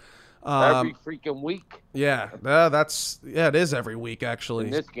true. Every freaking week. Yeah, it is every week, actually.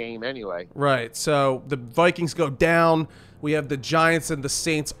 In this game, anyway. Right. So the Vikings go down. We have the Giants and the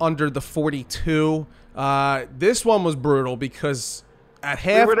Saints under the 42. This one was brutal because at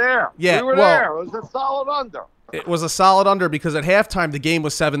half, we were there. Yeah, we were there. It was a solid under. It was a solid under because at halftime the game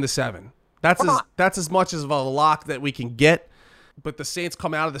was 7-7. That's as much as of a lock that we can get. But the Saints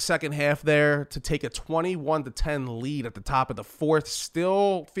come out of the second half there to take a 21-10 lead at the top of the fourth.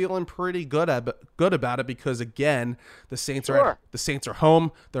 Still feeling pretty good about it because again the Saints are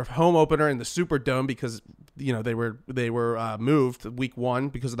home. Their home opener in the Superdome because they were moved week 1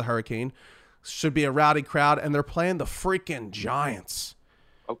 because of the hurricane. Should be a rowdy crowd, and they're playing the freaking Giants.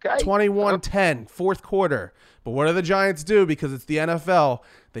 Okay. 21-10, fourth quarter. But what do the Giants do? Because it's the NFL.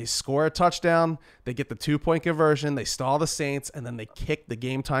 They score a touchdown. They get the 2-point conversion. They stall the Saints, and then they kick the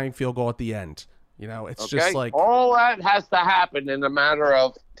game-tying field goal at the end. It's just like... all that has to happen in a matter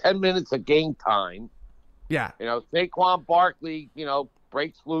of 10 minutes of game time. Yeah. Saquon Barkley,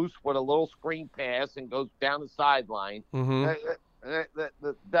 breaks loose with a little screen pass and goes down the sideline. Mm-hmm.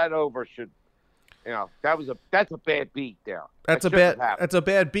 That over should... that's a bad beat there. That's a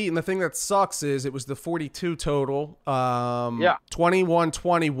bad beat, and the thing that sucks is it was the 42 total.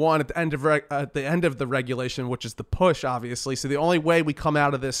 21-21 at the end of the regulation, which is the push, obviously. So the only way we come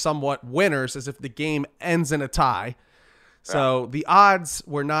out of this somewhat winners is if the game ends in a tie. So the odds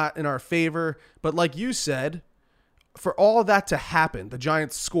were not in our favor, but like you said, for all that to happen, the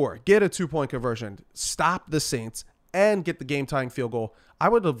Giants score, get a 2-point conversion, stop the Saints, and get the game-tying field goal. I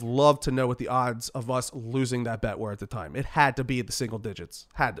would have loved to know what the odds of us losing that bet were at the time. It had to be at the single digits.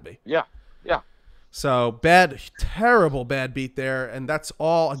 Had to be. Yeah. So terrible bad beat there, and that's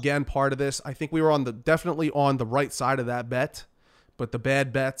all, again, part of this. I think we were definitely on the right side of that bet, but the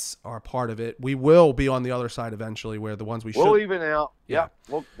bad bets are part of it. We will be on the other side eventually where the ones we'll even out. Yeah.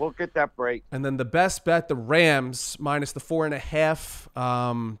 We'll get that break. And then the best bet, the Rams, minus the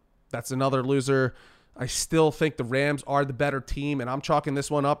 4.5. That's another loser. I still think the Rams are the better team, and I'm chalking this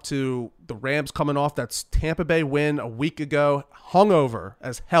one up to the Rams coming off that Tampa Bay win a week ago, hungover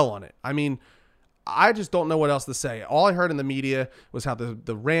as hell on it. I mean, I just don't know what else to say. All I heard in the media was how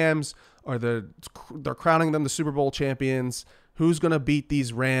the Rams they're crowning them the Super Bowl champions. Who's going to beat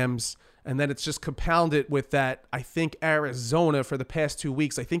these Rams? And then it's just compounded with that, I think Arizona for the past 2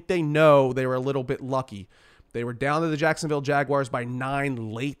 weeks, I think they know they were a little bit lucky. They were down to the Jacksonville Jaguars by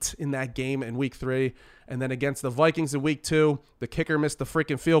 9 late in that game in week 3. And then against the Vikings in week 2, the kicker missed the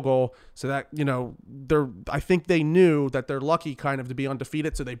freaking field goal. So that, I think they knew that they're lucky kind of to be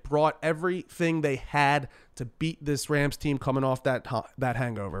undefeated. So they brought everything they had to beat this Rams team coming off that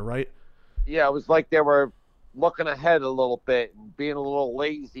hangover, right? Yeah, it was like they were looking ahead a little bit and being a little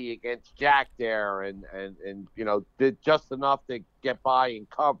lazy against Jack there and did just enough to get by and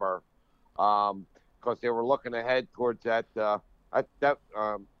cover because they were looking ahead towards that's a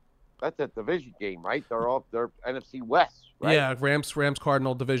division game, right? They're NFC West, right? Yeah, Rams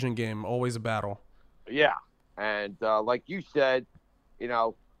Cardinal division game, always a battle. Yeah, and like you said,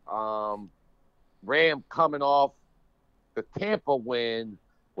 Ram coming off the Tampa win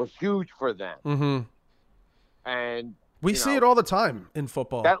was huge for them. Mm-hmm. And we see it all the time in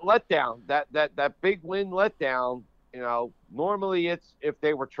football. That letdown, that big win letdown, normally it's if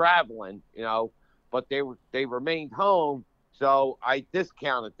they were traveling, but they remained home. So I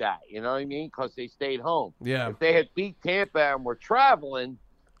discounted that, you know what I mean? Because they stayed home. Yeah. If they had beat Tampa and were traveling,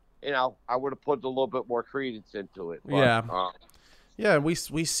 I would have put a little bit more credence into it. But, yeah. Yeah, we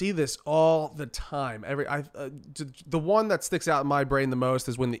see this all the time. The one that sticks out in my brain the most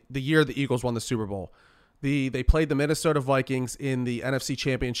is when the year the Eagles won the Super Bowl. They played the Minnesota Vikings in the NFC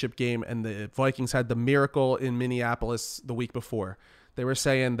Championship game, and the Vikings had the miracle in Minneapolis the week before. They were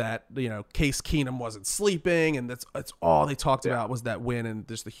saying that, Case Keenum wasn't sleeping, and that's all they talked about was that win, and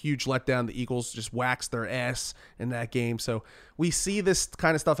there's the huge letdown. The Eagles just waxed their ass in that game. So we see this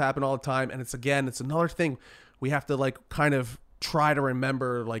kind of stuff happen all the time, and it's another thing we have to kind of try to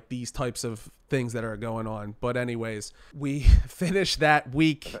remember these types of things that are going on. But anyways, we finished that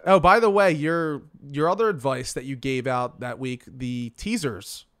week. Oh, by the way, your other advice that you gave out that week, the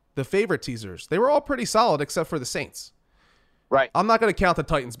teasers, the favorite teasers, they were all pretty solid except for the Saints. Right. I'm not going to count the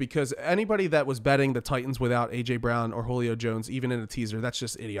Titans because anybody that was betting the Titans without A.J. Brown or Julio Jones, even in a teaser, that's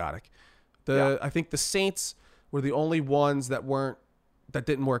just idiotic. I think the Saints were the only ones that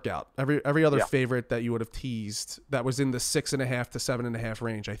didn't work out. Every other favorite that you would have teased that was in the 6.5 to 7.5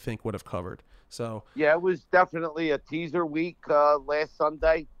 range, I think would have covered. So yeah, it was definitely a teaser week last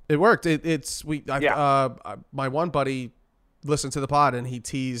Sunday. It worked. My one buddy listened to the pod and he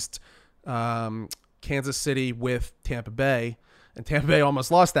teased Kansas City with Tampa Bay, and Tampa Bay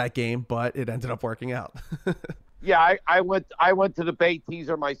almost lost that game, but it ended up working out. Yeah, I went to the Bay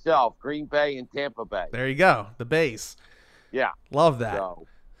teaser myself, Green Bay and Tampa Bay. There you go, the Bays. Yeah, love that.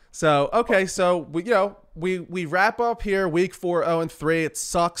 So okay, so we wrap up here, week 4, 0-3. It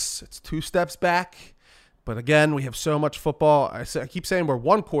sucks. It's 2 steps back, but again, we have so much football. I keep saying we're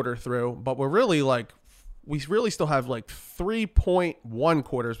 1 quarter through, but we're really we still have 3.1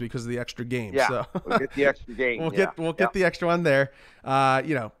 quarters because of the extra game. Yeah, so we'll get the extra game. We'll get the extra one there.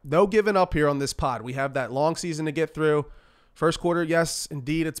 No giving up here on this pod. We have that long season to get through. First quarter, yes,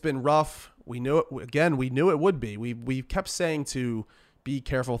 indeed, it's been rough. We knew it. Again, we knew it would be. We kept saying to be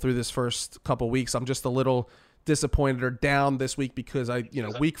careful through this first couple weeks. I'm just a little disappointed or down this week because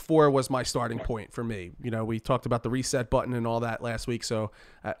week 4 was my starting point for me. We talked about the reset button and all that last week, so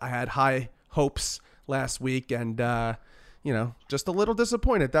I had high hopes last week, and just a little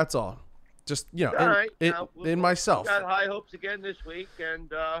disappointed. That's all. Just in myself. We got high hopes again this week,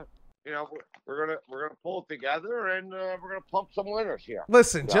 and we're gonna pull it together, and we're gonna pump some winners here.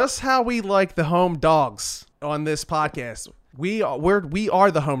 Listen, just how we like the home dogs on this podcast. We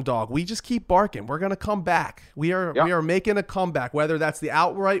are the home dog. We just keep barking. We're gonna come back. We are making a comeback. Whether that's the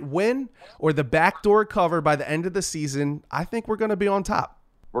outright win or the backdoor cover by the end of the season, I think we're gonna be on top.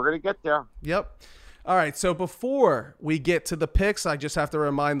 We're gonna get there. Yep. All right, so before we get to the picks, I just have to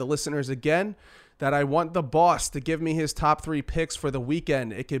remind the listeners again that I want the boss to give me his top 3 picks for the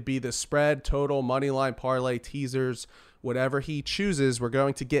weekend. It could be the spread, total, money line, parlay, teasers, whatever he chooses. We're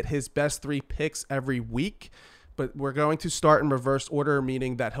going to get his best 3 picks every week, but we're going to start in reverse order,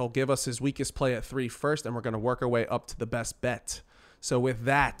 meaning that he'll give us his weakest play at 3 first, and we're going to work our way up to the best bet. So with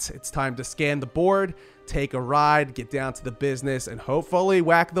that, it's time to scan the board, take a ride, get down to the business, and hopefully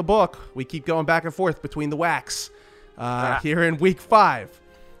whack the book. We keep going back and forth between the whacks here in week 5.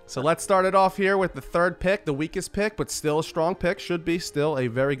 So let's start it off here with the 3rd pick, the weakest pick, but still a strong pick. Should be still a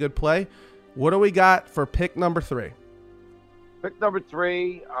very good play. What do we got for pick number 3? Pick number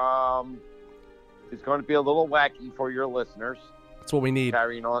 3 is going to be a little wacky for your listeners. That's what we need.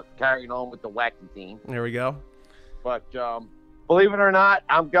 Carrying on with the wacky theme. There we go. But believe it or not,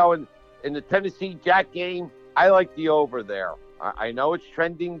 I'm going in the Tennessee Jack game. I like the over there. I know it's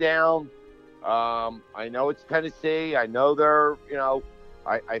trending down. I know it's Tennessee. I know they're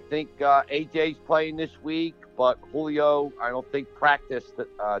I think AJ's playing this week, but Julio, I don't think practiced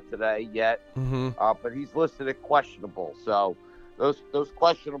today yet. Mm-hmm. But he's listed as questionable. So those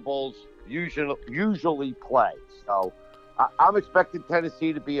questionables usually play. So I'm expecting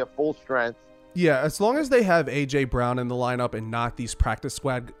Tennessee to be at full strength. Yeah, as long as they have A.J. Brown in the lineup and not these practice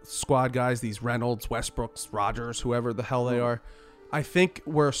squad guys, these Reynolds, Westbrooks, Rogers, whoever the hell they are, I think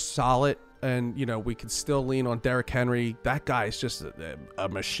we're solid. And, you know, we can still lean on Derrick Henry. That guy is just a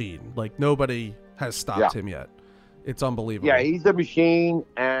machine. Like, nobody has stopped him yet. It's unbelievable. Yeah, he's a machine.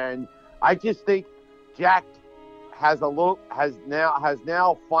 And I just think Jack has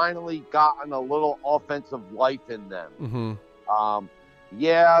now finally gotten a little offensive life in them. Mm-hmm.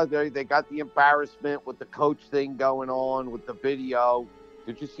 Yeah, they got the embarrassment with the coach thing going on with the video.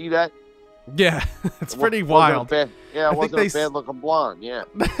 Did you see that? Yeah, it's pretty wild. It wasn't a bad-looking blonde, yeah.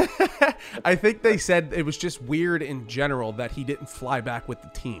 I think they said it was just weird in general that he didn't fly back with the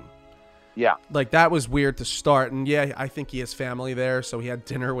team. Yeah. Like, that was weird to start. And, yeah, I think he has family there, so he had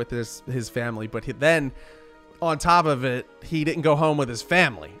dinner with his family. But then, on top of it, he didn't go home with his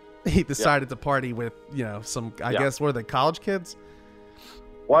family. He decided to party with, you know, some, I guess, were they college kids?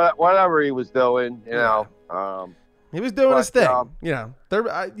 Whatever he was doing, you know. He was doing his thing.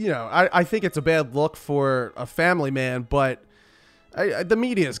 I think it's a bad look for a family man, but the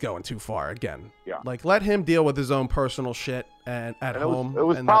media is going too far again. Yeah. Like, let him deal with his own personal shit at home. It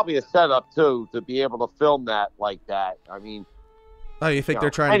was probably a setup, too, to be able to film that like that. I mean. Oh, you think they're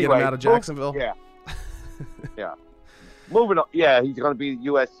trying to get him out of Jacksonville? Yeah. Yeah. Moving on. Yeah, he's going to be the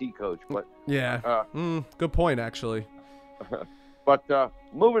USC coach. But yeah. Good point, actually. But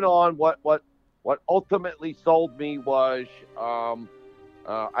moving on, what ultimately sold me was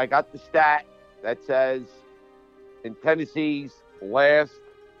I got the stat that says in Tennessee's last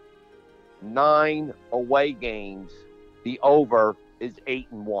 9 away games, the over is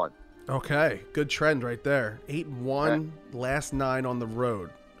 8-1. Okay, good trend right there. 8-1, last 9 on the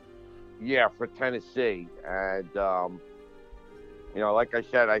road. Yeah, for Tennessee, and like I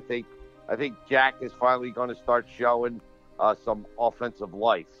said, I think Jack is finally going to start showing some offensive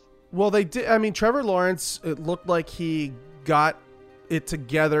life. Well, they did. I mean, Trevor Lawrence, it looked like he got it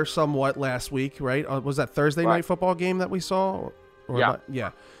together somewhat last week, right? Was that Thursday night football game that we saw?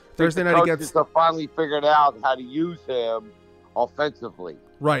 Yeah. Thursday night against. They finally figured out how to use him offensively.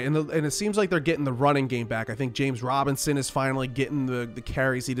 Right, and it seems like they're getting the running game back. I think James Robinson is finally getting the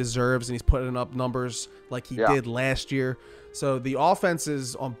carries he deserves, and he's putting up numbers like he did last year. So the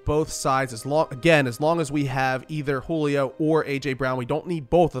offenses on both sides, as long as we have either Julio or A.J. Brown, we don't need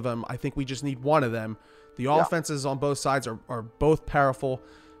both of them. I think we just need one of them. The offenses on both sides are both powerful,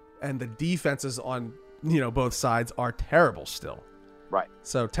 and the defenses on both sides are terrible still. Right.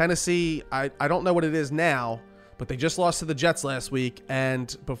 So Tennessee, I don't know what it is now, but they just lost to the Jets last week,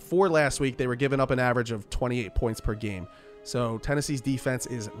 and before last week they were giving up an average of 28 points per game. So Tennessee's defense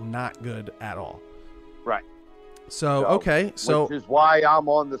is not good at all. Right. So which is why I'm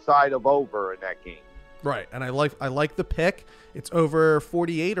on the side of over in that game. Right, and I like the pick. It's over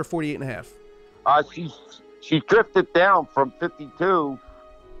 48 or 48.5. She drifted down from 52 to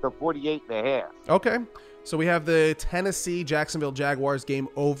 48.5. Okay, so we have the Tennessee Jacksonville Jaguars game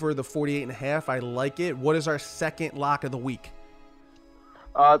over the 48.5. I like it. What is our second lock of the week?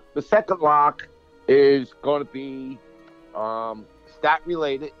 The second lock is going to be stat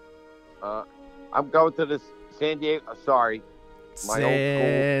related. I'm going to this San Diego. Sorry,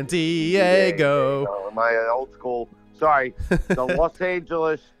 San Diego. My old school. Sorry, the Los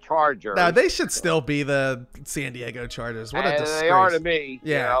Angeles Chargers. Now they should still be the San Diego Chargers. What a disgrace! They are to me.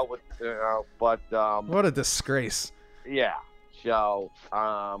 Yeah. But what a disgrace. Yeah. So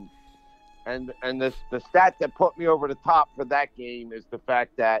and the stat that put me over the top for that game is the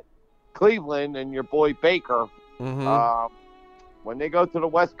fact that Cleveland and your boy Baker, when they go to the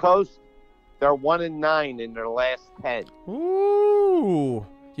West Coast, they're 1-9 in their last 10. Ooh,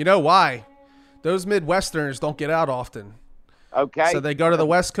 you know why? Those Midwesterners don't get out often. Okay. So they go to the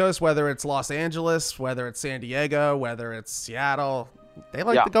West Coast, whether it's Los Angeles, whether it's San Diego, whether it's Seattle. They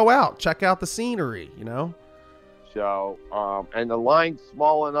like to go out, check out the scenery, So, and the line's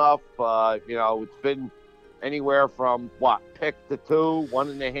small enough, it's been anywhere from, pick to 2,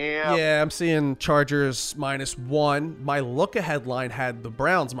 1.5. Yeah, I'm seeing Chargers -1. My look-ahead line had the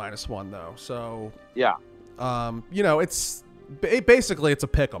Browns -1, though. So, yeah. It's basically it's a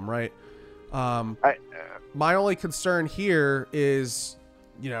pick 'em, right? My only concern here is,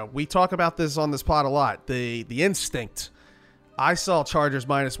 we talk about this on this pod a lot, the instinct. I saw Chargers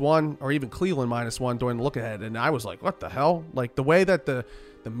 -1 or even Cleveland -1 during the look ahead, and I was like, what the hell? Like the way that the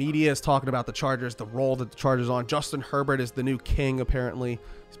The media is talking about the Chargers, the role that the Chargers are on. Justin Herbert is the new king, apparently.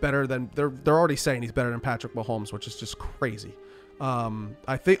 He's better than they're already saying he's better than Patrick Mahomes, which is just crazy. He's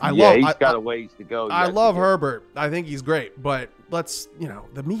got a ways to go. I love Herbert. I think he's great, but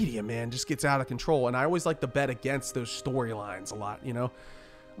the media, man, just gets out of control. And I always like to bet against those storylines a lot,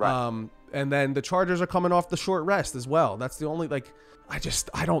 Right. And then the Chargers are coming off the short rest as well. That's the only,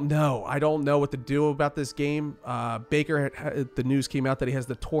 I don't know. I don't know what to do about this game. Baker, the news came out that he has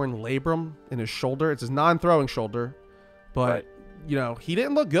the torn labrum in his shoulder. It's his non-throwing shoulder, but he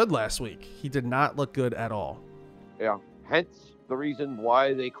didn't look good last week. He did not look good at all. Yeah. Hence the reason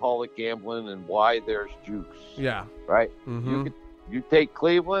why they call it gambling and why there's juice. Yeah. Right. Mm-hmm. You take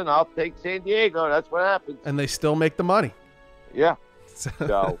Cleveland, I'll take San Diego. That's what happens. And they still make the money. Yeah.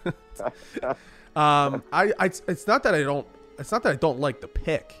 So, it's not that I don't like the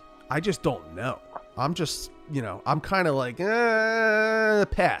pick. I just don't know. I'm just, I'm kind of like,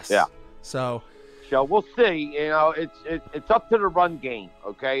 pass. Yeah. So we'll see. It's up to the run game.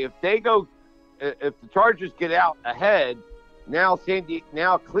 Okay. If the Chargers get out ahead, now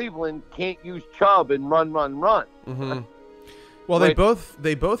Cleveland can't use Chubb and run. Mm-hmm. Well, they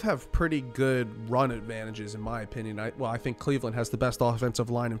both have pretty good run advantages, in my opinion. I think Cleveland has the best offensive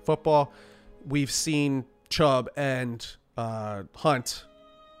line in football. We've seen Chubb and Hunt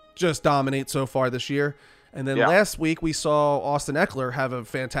just dominate so far this year. And then last week we saw Austin Eckler have a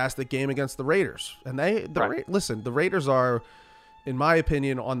fantastic game against the Raiders. And the Raiders are, in my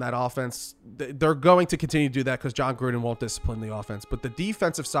opinion, on that offense, they're going to continue to do that because John Gruden won't discipline the offense. But the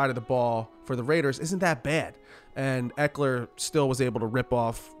defensive side of the ball for the Raiders isn't that bad. And Eckler still was able to rip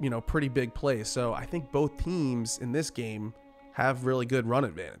off, pretty big plays. So I think both teams in this game have really good run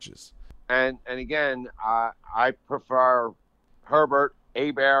advantages. And again, I prefer Herbert,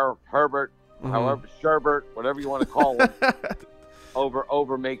 Herbert, however, Sherbert, whatever you want to call him,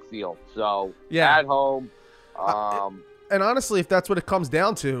 over Mayfield. So at home. And honestly, if that's what it comes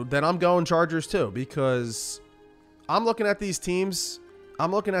down to, then I'm going Chargers too, because I'm looking at these teams.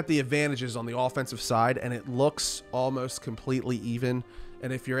 I'm looking at the advantages on the offensive side, and it looks almost completely even.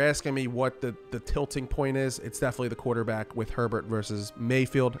 And if you're asking me what the tilting point is, it's definitely the quarterback with Herbert versus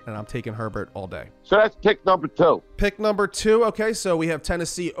Mayfield, and I'm taking Herbert all day. So that's pick number 2. Pick number 2. Okay, so we have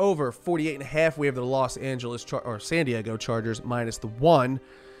Tennessee over 48.5. We have the San Diego Chargers -1.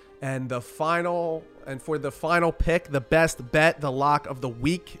 And for the final pick, the best bet, the lock of the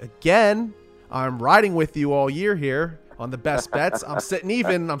week. Again, I'm riding with you all year here on the best bets. I'm sitting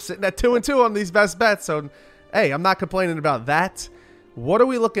even. I'm sitting at 2-2 on these best bets. So, hey, I'm not complaining about that. What are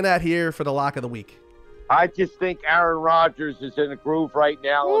we looking at here for the lock of the week? I just think Aaron Rodgers is in a groove right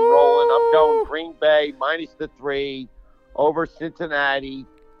now and rolling. I'm going Green Bay -3 over Cincinnati.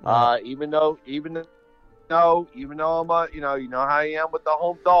 Even though I'm how I am with the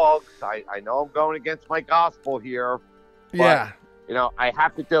home dogs. I know I'm going against my gospel here. But, yeah. I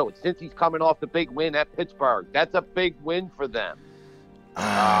have to do it. Since he's coming off the big win at Pittsburgh, that's a big win for them.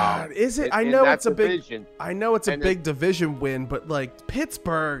 Is it? I know it's a big division win, but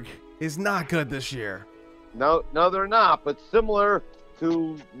Pittsburgh is not good this year. No, they're not. But similar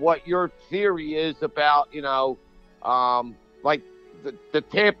to what your theory is about, the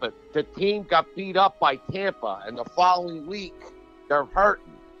Tampa, the team got beat up by Tampa, and the following week they're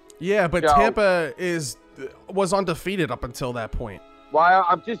hurting. Yeah, but Tampa was undefeated up until that point. Well,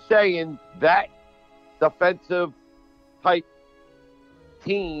 I'm just saying that defensive type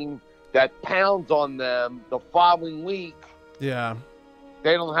team that pounds on them the following week. Yeah,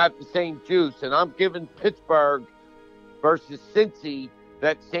 they don't have the same juice, and I'm giving Pittsburgh versus Cincy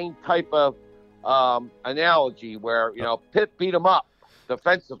that same type of analogy where Pitt beat them up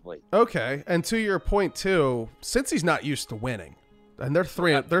defensively. Okay, and to your point too, Cincy's not used to winning, and they're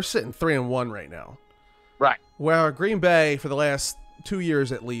sitting 3-1 right now. Right. Where Green Bay for the last 2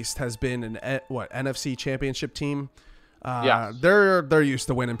 years at least has been an NFC championship team. Yes. They're used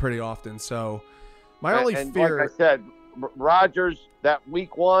to winning pretty often. So my only fear, like I said, Rodgers that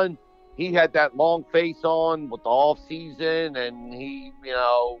week 1, he had that long face on with the off season, and he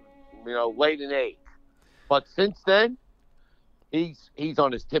laid an egg. But since then, he's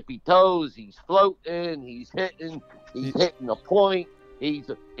on his tippy toes. He's floating. He's hitting a point. He's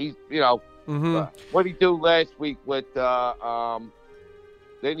what did he do last week with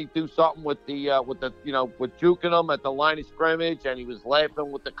Didn't he do something with with juking them at the line of scrimmage, and he was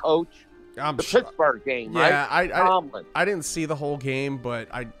laughing with the coach? Pittsburgh game, yeah, right? Tomlin. I didn't see the whole game, but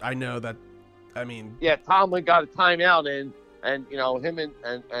I know that. I mean, yeah, Tomlin got a timeout in, and him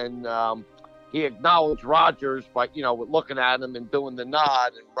and he acknowledged Rodgers by with looking at him and doing the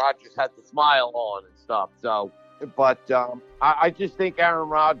nod, and Rodgers had the smile on and stuff. So But I just think Aaron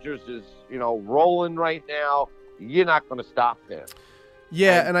Rodgers is, rolling right now. You're not going to stop him.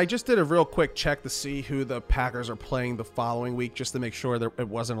 Yeah, and I just did a real quick check to see who the Packers are playing the following week, just to make sure that it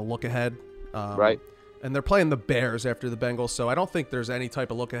wasn't a look ahead. Right. And they're playing the Bears after the Bengals, so I don't think there's any type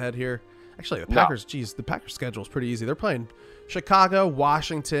of look ahead here. Actually, the Packers, the Packers' schedule is pretty easy. They're playing Chicago,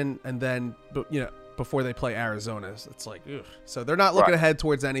 Washington, and then before they play Arizona. It's like, ugh. So they're not looking ahead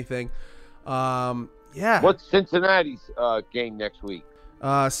towards anything. Yeah. What's Cincinnati's game next week?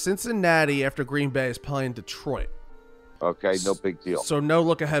 Cincinnati after Green Bay is playing Detroit. Okay, no big deal. So no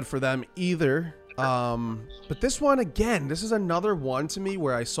look ahead for them either. But this one, again, this is another one to me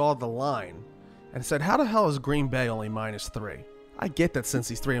where I saw the line and said, how the hell is Green Bay only -3? I get that since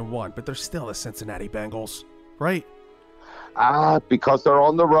he's 3-1, but they're still the Cincinnati Bengals, right? Because they're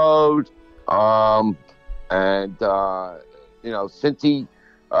on the road. Cincy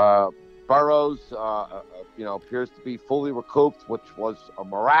Burrows, appears to be fully recouped, which was a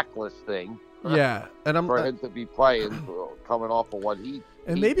miraculous thing. Yeah, and for him to be playing, coming off of what he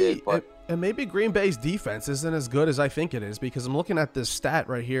did. Maybe Green Bay's defense isn't as good as I think it is, because I'm looking at this stat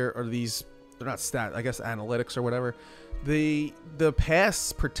right here, or they're not stat, I guess analytics or whatever. The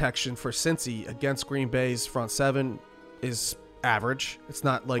pass protection for Cincy against Green Bay's front seven is average. It's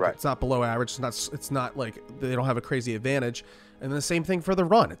not like it's not below average. It's not like they don't have a crazy advantage. And the same thing for the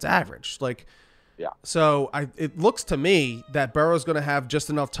run. It's average. So it looks to me that Burrow's going to have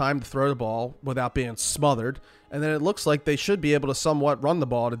just enough time to throw the ball without being smothered. And then it looks like they should be able to somewhat run the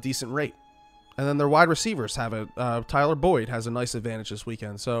ball at a decent rate. And then their wide receivers have Tyler Boyd has a nice advantage this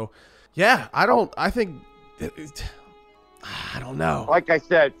weekend. So, yeah, I don't know. Like I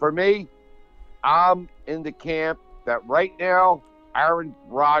said, for me, I'm in the camp that right now Aaron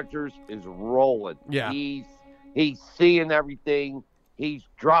Rodgers is rolling. Yeah. He's seeing everything. He's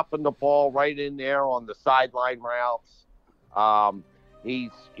dropping the ball right in there on the sideline routes.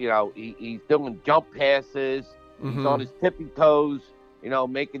 He's doing jump passes. Mm-hmm. He's on his tippy toes,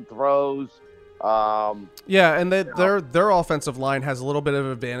 making throws. Yeah, and their offensive line has a little bit of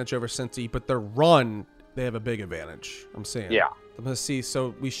advantage over Cincy, but their run, they have a big advantage. I'm saying. Yeah. I'm going to see.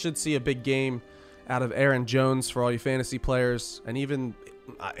 So we should see a big game out of Aaron Jones for all you fantasy players, and even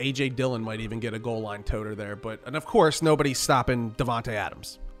A.J. Dillon might even get a goal line toter there. And of course, nobody's stopping Devontae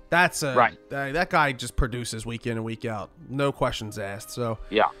Adams. That's right. That guy just produces week in and week out, no questions asked. So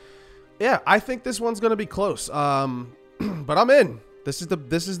yeah, I think this one's going to be close. But I'm in. This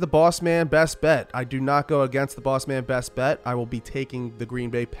is the boss man best bet. I do not go against the boss man best bet. I will be taking the Green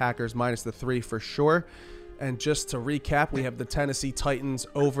Bay Packers -3 for sure. And just to recap, we have the Tennessee Titans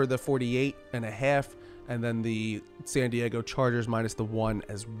over the 48.5, and then the San Diego Chargers -1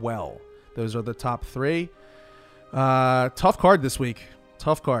 as well. Those are the top three. Tough card this week.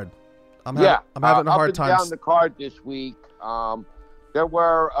 Tough card. I'm having a hard time. Up and down the card this week. There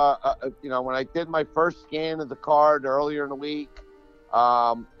were, when I did my first scan of the card earlier in the week,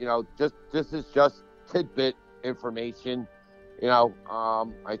 this is just tidbit information.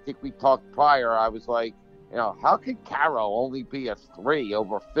 I think we talked prior. I was like, how could Carroll only be a 3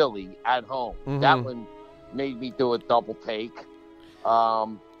 over Philly at home? Mm-hmm. That one made me do a double take.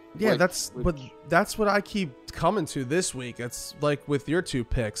 That's what I keep coming to this week. It's like with your two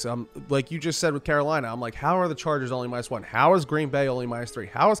picks. Like you just said with Carolina, I'm like, how are the Chargers only -1? How is Green Bay only -3?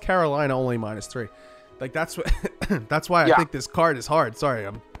 How is Carolina only -3? Like that's what. That's why I think this card is hard. Sorry,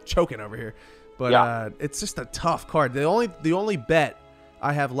 I'm choking over here, but it's just a tough card. The only bet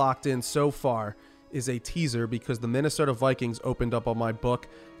I have locked in so far is a teaser, because the Minnesota Vikings opened up on my book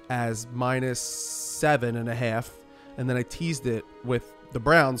as -7.5, and then I teased it with the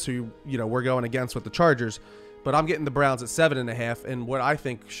Browns, who we're going against with the Chargers, but I'm getting the Browns at 7.5 in what I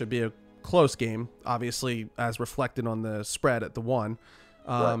think should be a close game, obviously as reflected on the spread at the 1.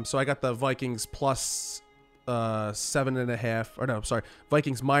 So I got the Vikings plus 7.5, or no, sorry,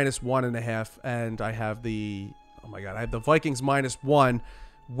 Vikings -1.5, and I have the Vikings -1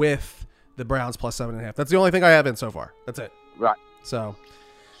 with the Browns plus 7.5. That's the only thing I have in so far. That's it. Right. So,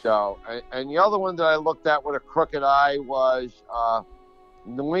 and the other one that I looked at with a crooked eye was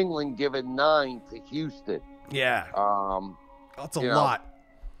New England giving 9 to Houston. Yeah. That's a lot.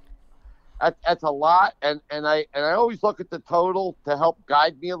 That's a lot, and I always look at the total to help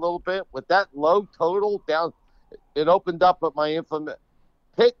guide me a little bit. With that low total down, it opened up at my infamous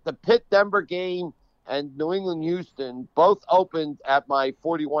the Pitt Denver game and New England Houston both opened at my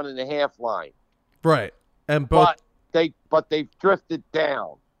 41.5 line. Right, and both but they've drifted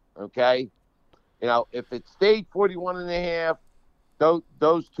down. Okay, if it stayed 41.5,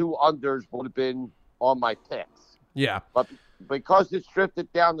 those two unders would have been on my picks. Yeah, but because it's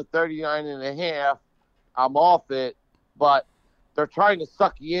drifted down to 39.5, I'm off it, but they're trying to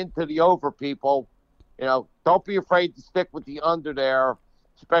suck you into the over, people. Don't be afraid to stick with the under there,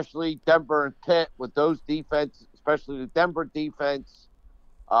 especially Denver and Pitt with those defense, especially the Denver defense.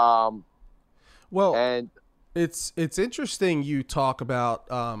 And it's interesting you talk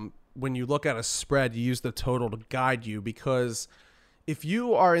about when you look at a spread, you use the total to guide you, because if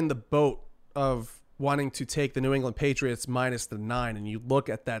you are in the boat of wanting to take the New England Patriots minus the 9 and you look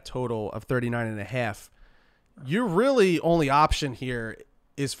at that total of 39.5, your really only option here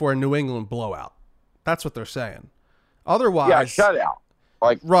is for a New England blowout. That's what they're saying. Otherwise, shutout.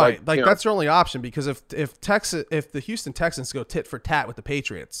 Like that's your only option, because if the Houston Texans go tit for tat with the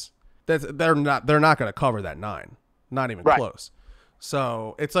Patriots, they're not going to cover that 9, not even close.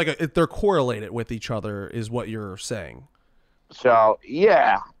 So it's like they're correlated with each other, is what you're saying. So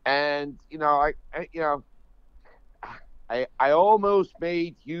yeah, and I almost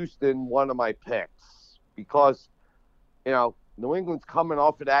made Houston one of my picks because New England's coming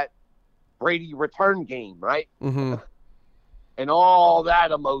off of that Brady return game, right? Mm-hmm. And all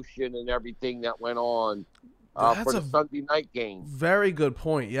that emotion and everything that went on for the Sunday night game. Very good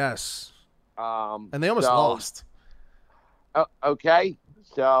point. Yes. And they almost lost. Okay.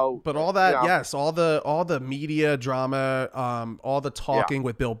 So, but all that, yes, all the media drama, all the talking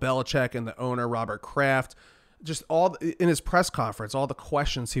with Bill Belichick and the owner Robert Kraft, just all in his press conference, all the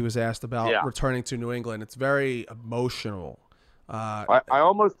questions he was asked about returning to New England. It's very emotional. I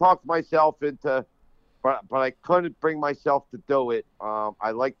almost talked myself into, but I couldn't bring myself to do it.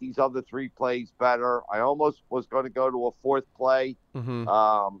 I like these other 3 plays better. I almost was going to go to a 4th play,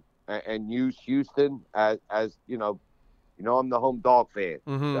 and use Houston as I'm the home dog fan.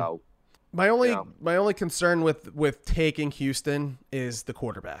 Mm-hmm. So my only concern with taking Houston is the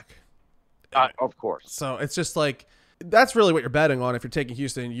quarterback. Of course. So it's just like, that's really what you're betting on. If you're taking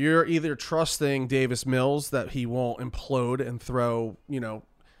Houston, you're either trusting Davis Mills that he won't implode and throw,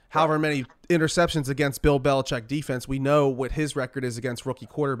 however many interceptions against Bill Belichick defense. We know what his record is against rookie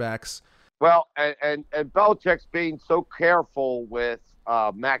quarterbacks. Well, and Belichick's being so careful with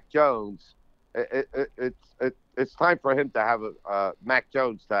Mac Jones. It's time for him to have Mac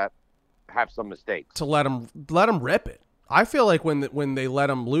Jones to have some mistakes, to let him rip it. I feel like when they let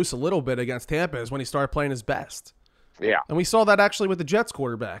him loose a little bit against Tampa is when he started playing his best. Yeah, and we saw that actually with the Jets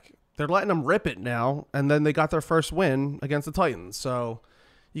quarterback. They're letting him rip it now, and then they got their first win against the Titans. So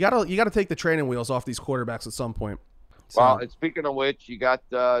you gotta take the training wheels off these quarterbacks at some point. So, well, and speaking of which, you got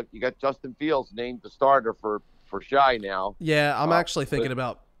Justin Fields named the starter for Shy now. Yeah, I'm actually thinking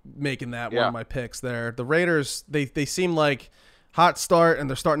about making that one of my picks there. The Raiders, they seem like hot start, and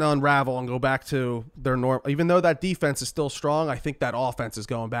they're starting to unravel and go back to their norm. Even though that defense is still strong, I think that offense is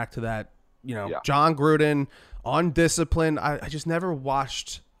going back to that, John Gruden, undisciplined. I just never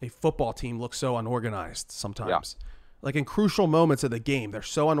watched a football team look so unorganized sometimes. Yeah. Like in crucial moments of the game, they're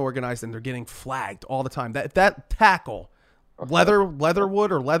so unorganized and they're getting flagged all the time. That tackle,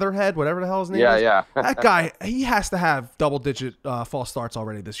 Leatherwood or Leatherhead, whatever the hell his name is. Yeah. That guy, he has to have double-digit false starts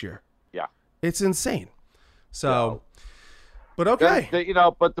already this year. Yeah. It's insane. So, but okay.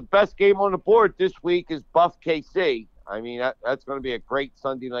 But the best game on the board this week is Buff KC. I mean, that's going to be a great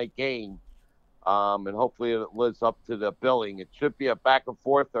Sunday night game. And hopefully it lives up to the billing. It should be a back and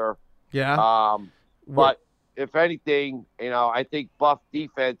forther. Yeah. But if anything, I think Buff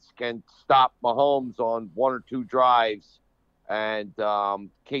defense can stop Mahomes on 1 or 2 drives, and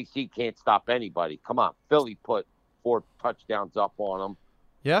KC can't stop anybody. Come on, Philly put 4 touchdowns up on them.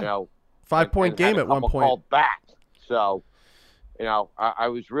 Yeah. 5-point game at one point. Called back. So, I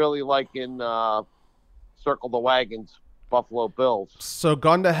was really liking Circle the Wagons. Buffalo Bills. So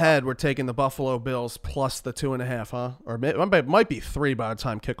gun to head, we're taking the Buffalo Bills plus the 2.5, huh? Or it might be 3 by the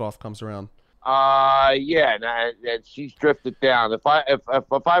time kickoff comes around. Yeah, and she's drifted down. If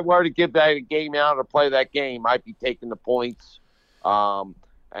I were to give that a game out or play that game, I'd be taking the points. And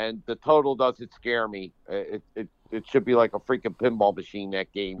the total doesn't scare me. It should be like a freaking pinball machine,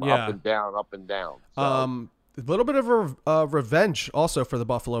 that game, up and down, up and down. So. A little bit of revenge also for the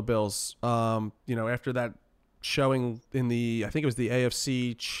Buffalo Bills. After that showing in I think it was the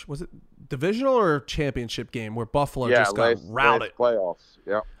AFC, was it divisional or championship game where Buffalo just got routed? Playoffs,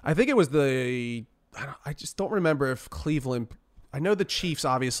 yeah. I think it was I just don't remember if Cleveland, I know the Chiefs,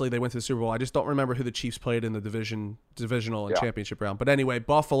 obviously they went to the Super Bowl. I just don't remember who the Chiefs played in the divisional and championship round. But anyway,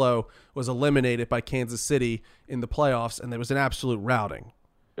 Buffalo was eliminated by Kansas City in the playoffs, and there was an absolute routing.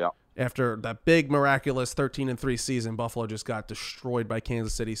 Yeah. After that big, miraculous 13-3 season, Buffalo just got destroyed by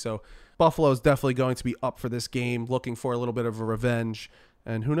Kansas City. So Buffalo is definitely going to be up for this game, looking for a little bit of a revenge.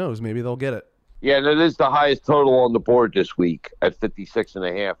 And who knows, maybe they'll get it. Yeah, that is the highest total on the board this week at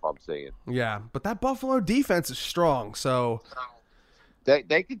 56.5. I'm saying. Yeah, but that Buffalo defense is strong, so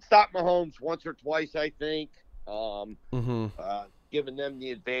They can stop Mahomes once or twice, I think. Giving them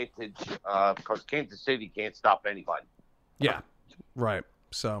the advantage because Kansas City can't stop anybody. Yeah, right.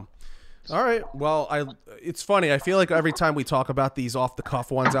 So, all right. Well, it's funny. I feel like every time we talk about these off-the-cuff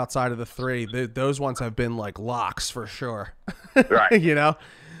ones outside of the three, those ones have been like locks for sure. Right. You know?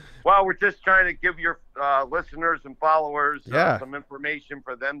 Well, we're just trying to give your listeners and followers some information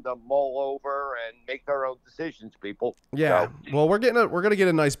for them to mull over and make their own decisions, people. Yeah. So. Well, we're gonna get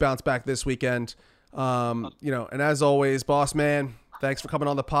a nice bounce back this weekend. And as always, Boss Man, thanks for coming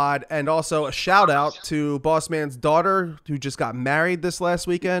on the pod. And also a shout out to Boss Man's daughter who just got married this last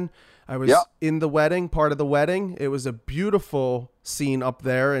weekend. I was in the wedding, part of the wedding. It was a beautiful scene up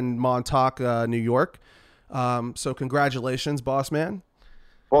there in Montauk, New York. So congratulations, Boss Man.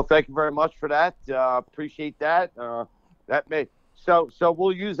 Well, thank you very much for that. Appreciate that. So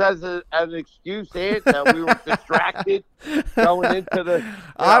we'll use as an excuse, Ant, that we were distracted going into the.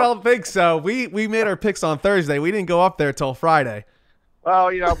 I don't think so. We made our picks on Thursday. We didn't go up there till Friday. Well,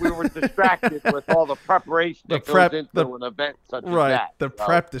 we were distracted with all the preparation that goes into an event such as that. The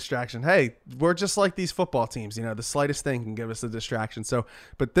prep distraction. Hey, we're just like these football teams. The slightest thing can give us a distraction. So,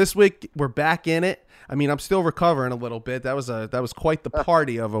 but this week we're back in it. I mean, I'm still recovering a little bit. That was quite the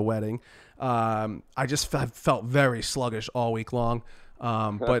party of a wedding. I felt very sluggish all week long.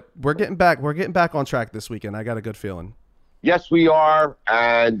 But we're getting back. We're getting back on track this weekend. I got a good feeling. Yes, we are.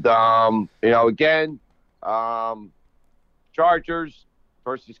 And again, Chargers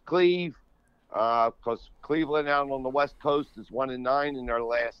versus Cleve, because Cleveland out on the West Coast is 1-9 in their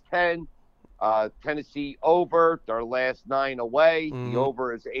last 10. Tennessee over their last 9 away. The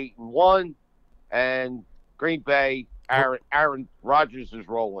over is 8-1, and Green Bay. Aaron Rodgers is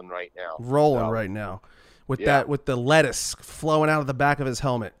rolling right now. Right now, with the lettuce flowing out of the back of his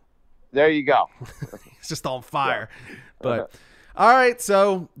helmet. There you go. It's just on fire, but. All right,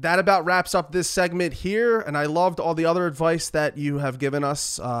 so that about wraps up this segment here, and I loved all the other advice that you have given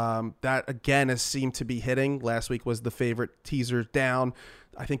us. That, again, has seemed to be hitting. Last week was the favorite teasers down.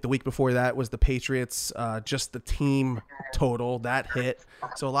 I think the week before that was the Patriots, just the team total. That hit.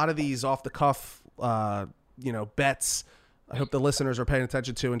 So a lot of these off-the-cuff, bets, I hope the listeners are paying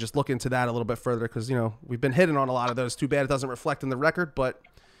attention to and just look into that a little bit further because, we've been hitting on a lot of those. Too bad it doesn't reflect in the record, but,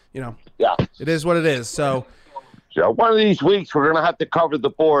 it is what it is. So one of these weeks, we're going to have to cover the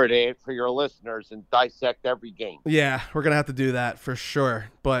board, for your listeners and dissect every game. Yeah, we're going to have to do that for sure.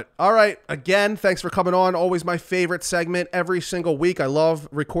 But, all right, again, thanks for coming on. Always my favorite segment every single week. I love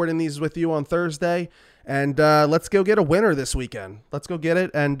recording these with you on Thursday. And let's go get a winner this weekend. Let's go get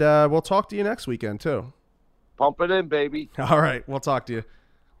it, and we'll talk to you next weekend, too. Pump it in, baby. All right, we'll talk to you.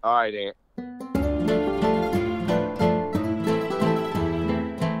 All right, Ant.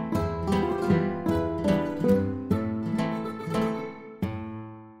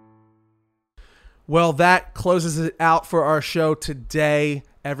 Well, that closes it out for our show today.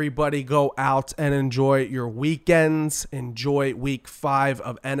 Everybody go out and enjoy your weekends. Enjoy week 5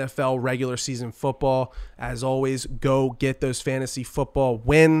 of NFL regular season football. As always, go get those fantasy football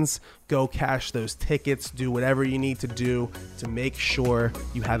wins. Go cash those tickets. Do whatever you need to do to make sure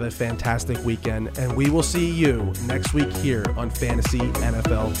you have a fantastic weekend. And we will see you next week here on Fantasy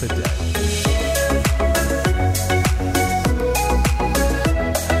NFL Today.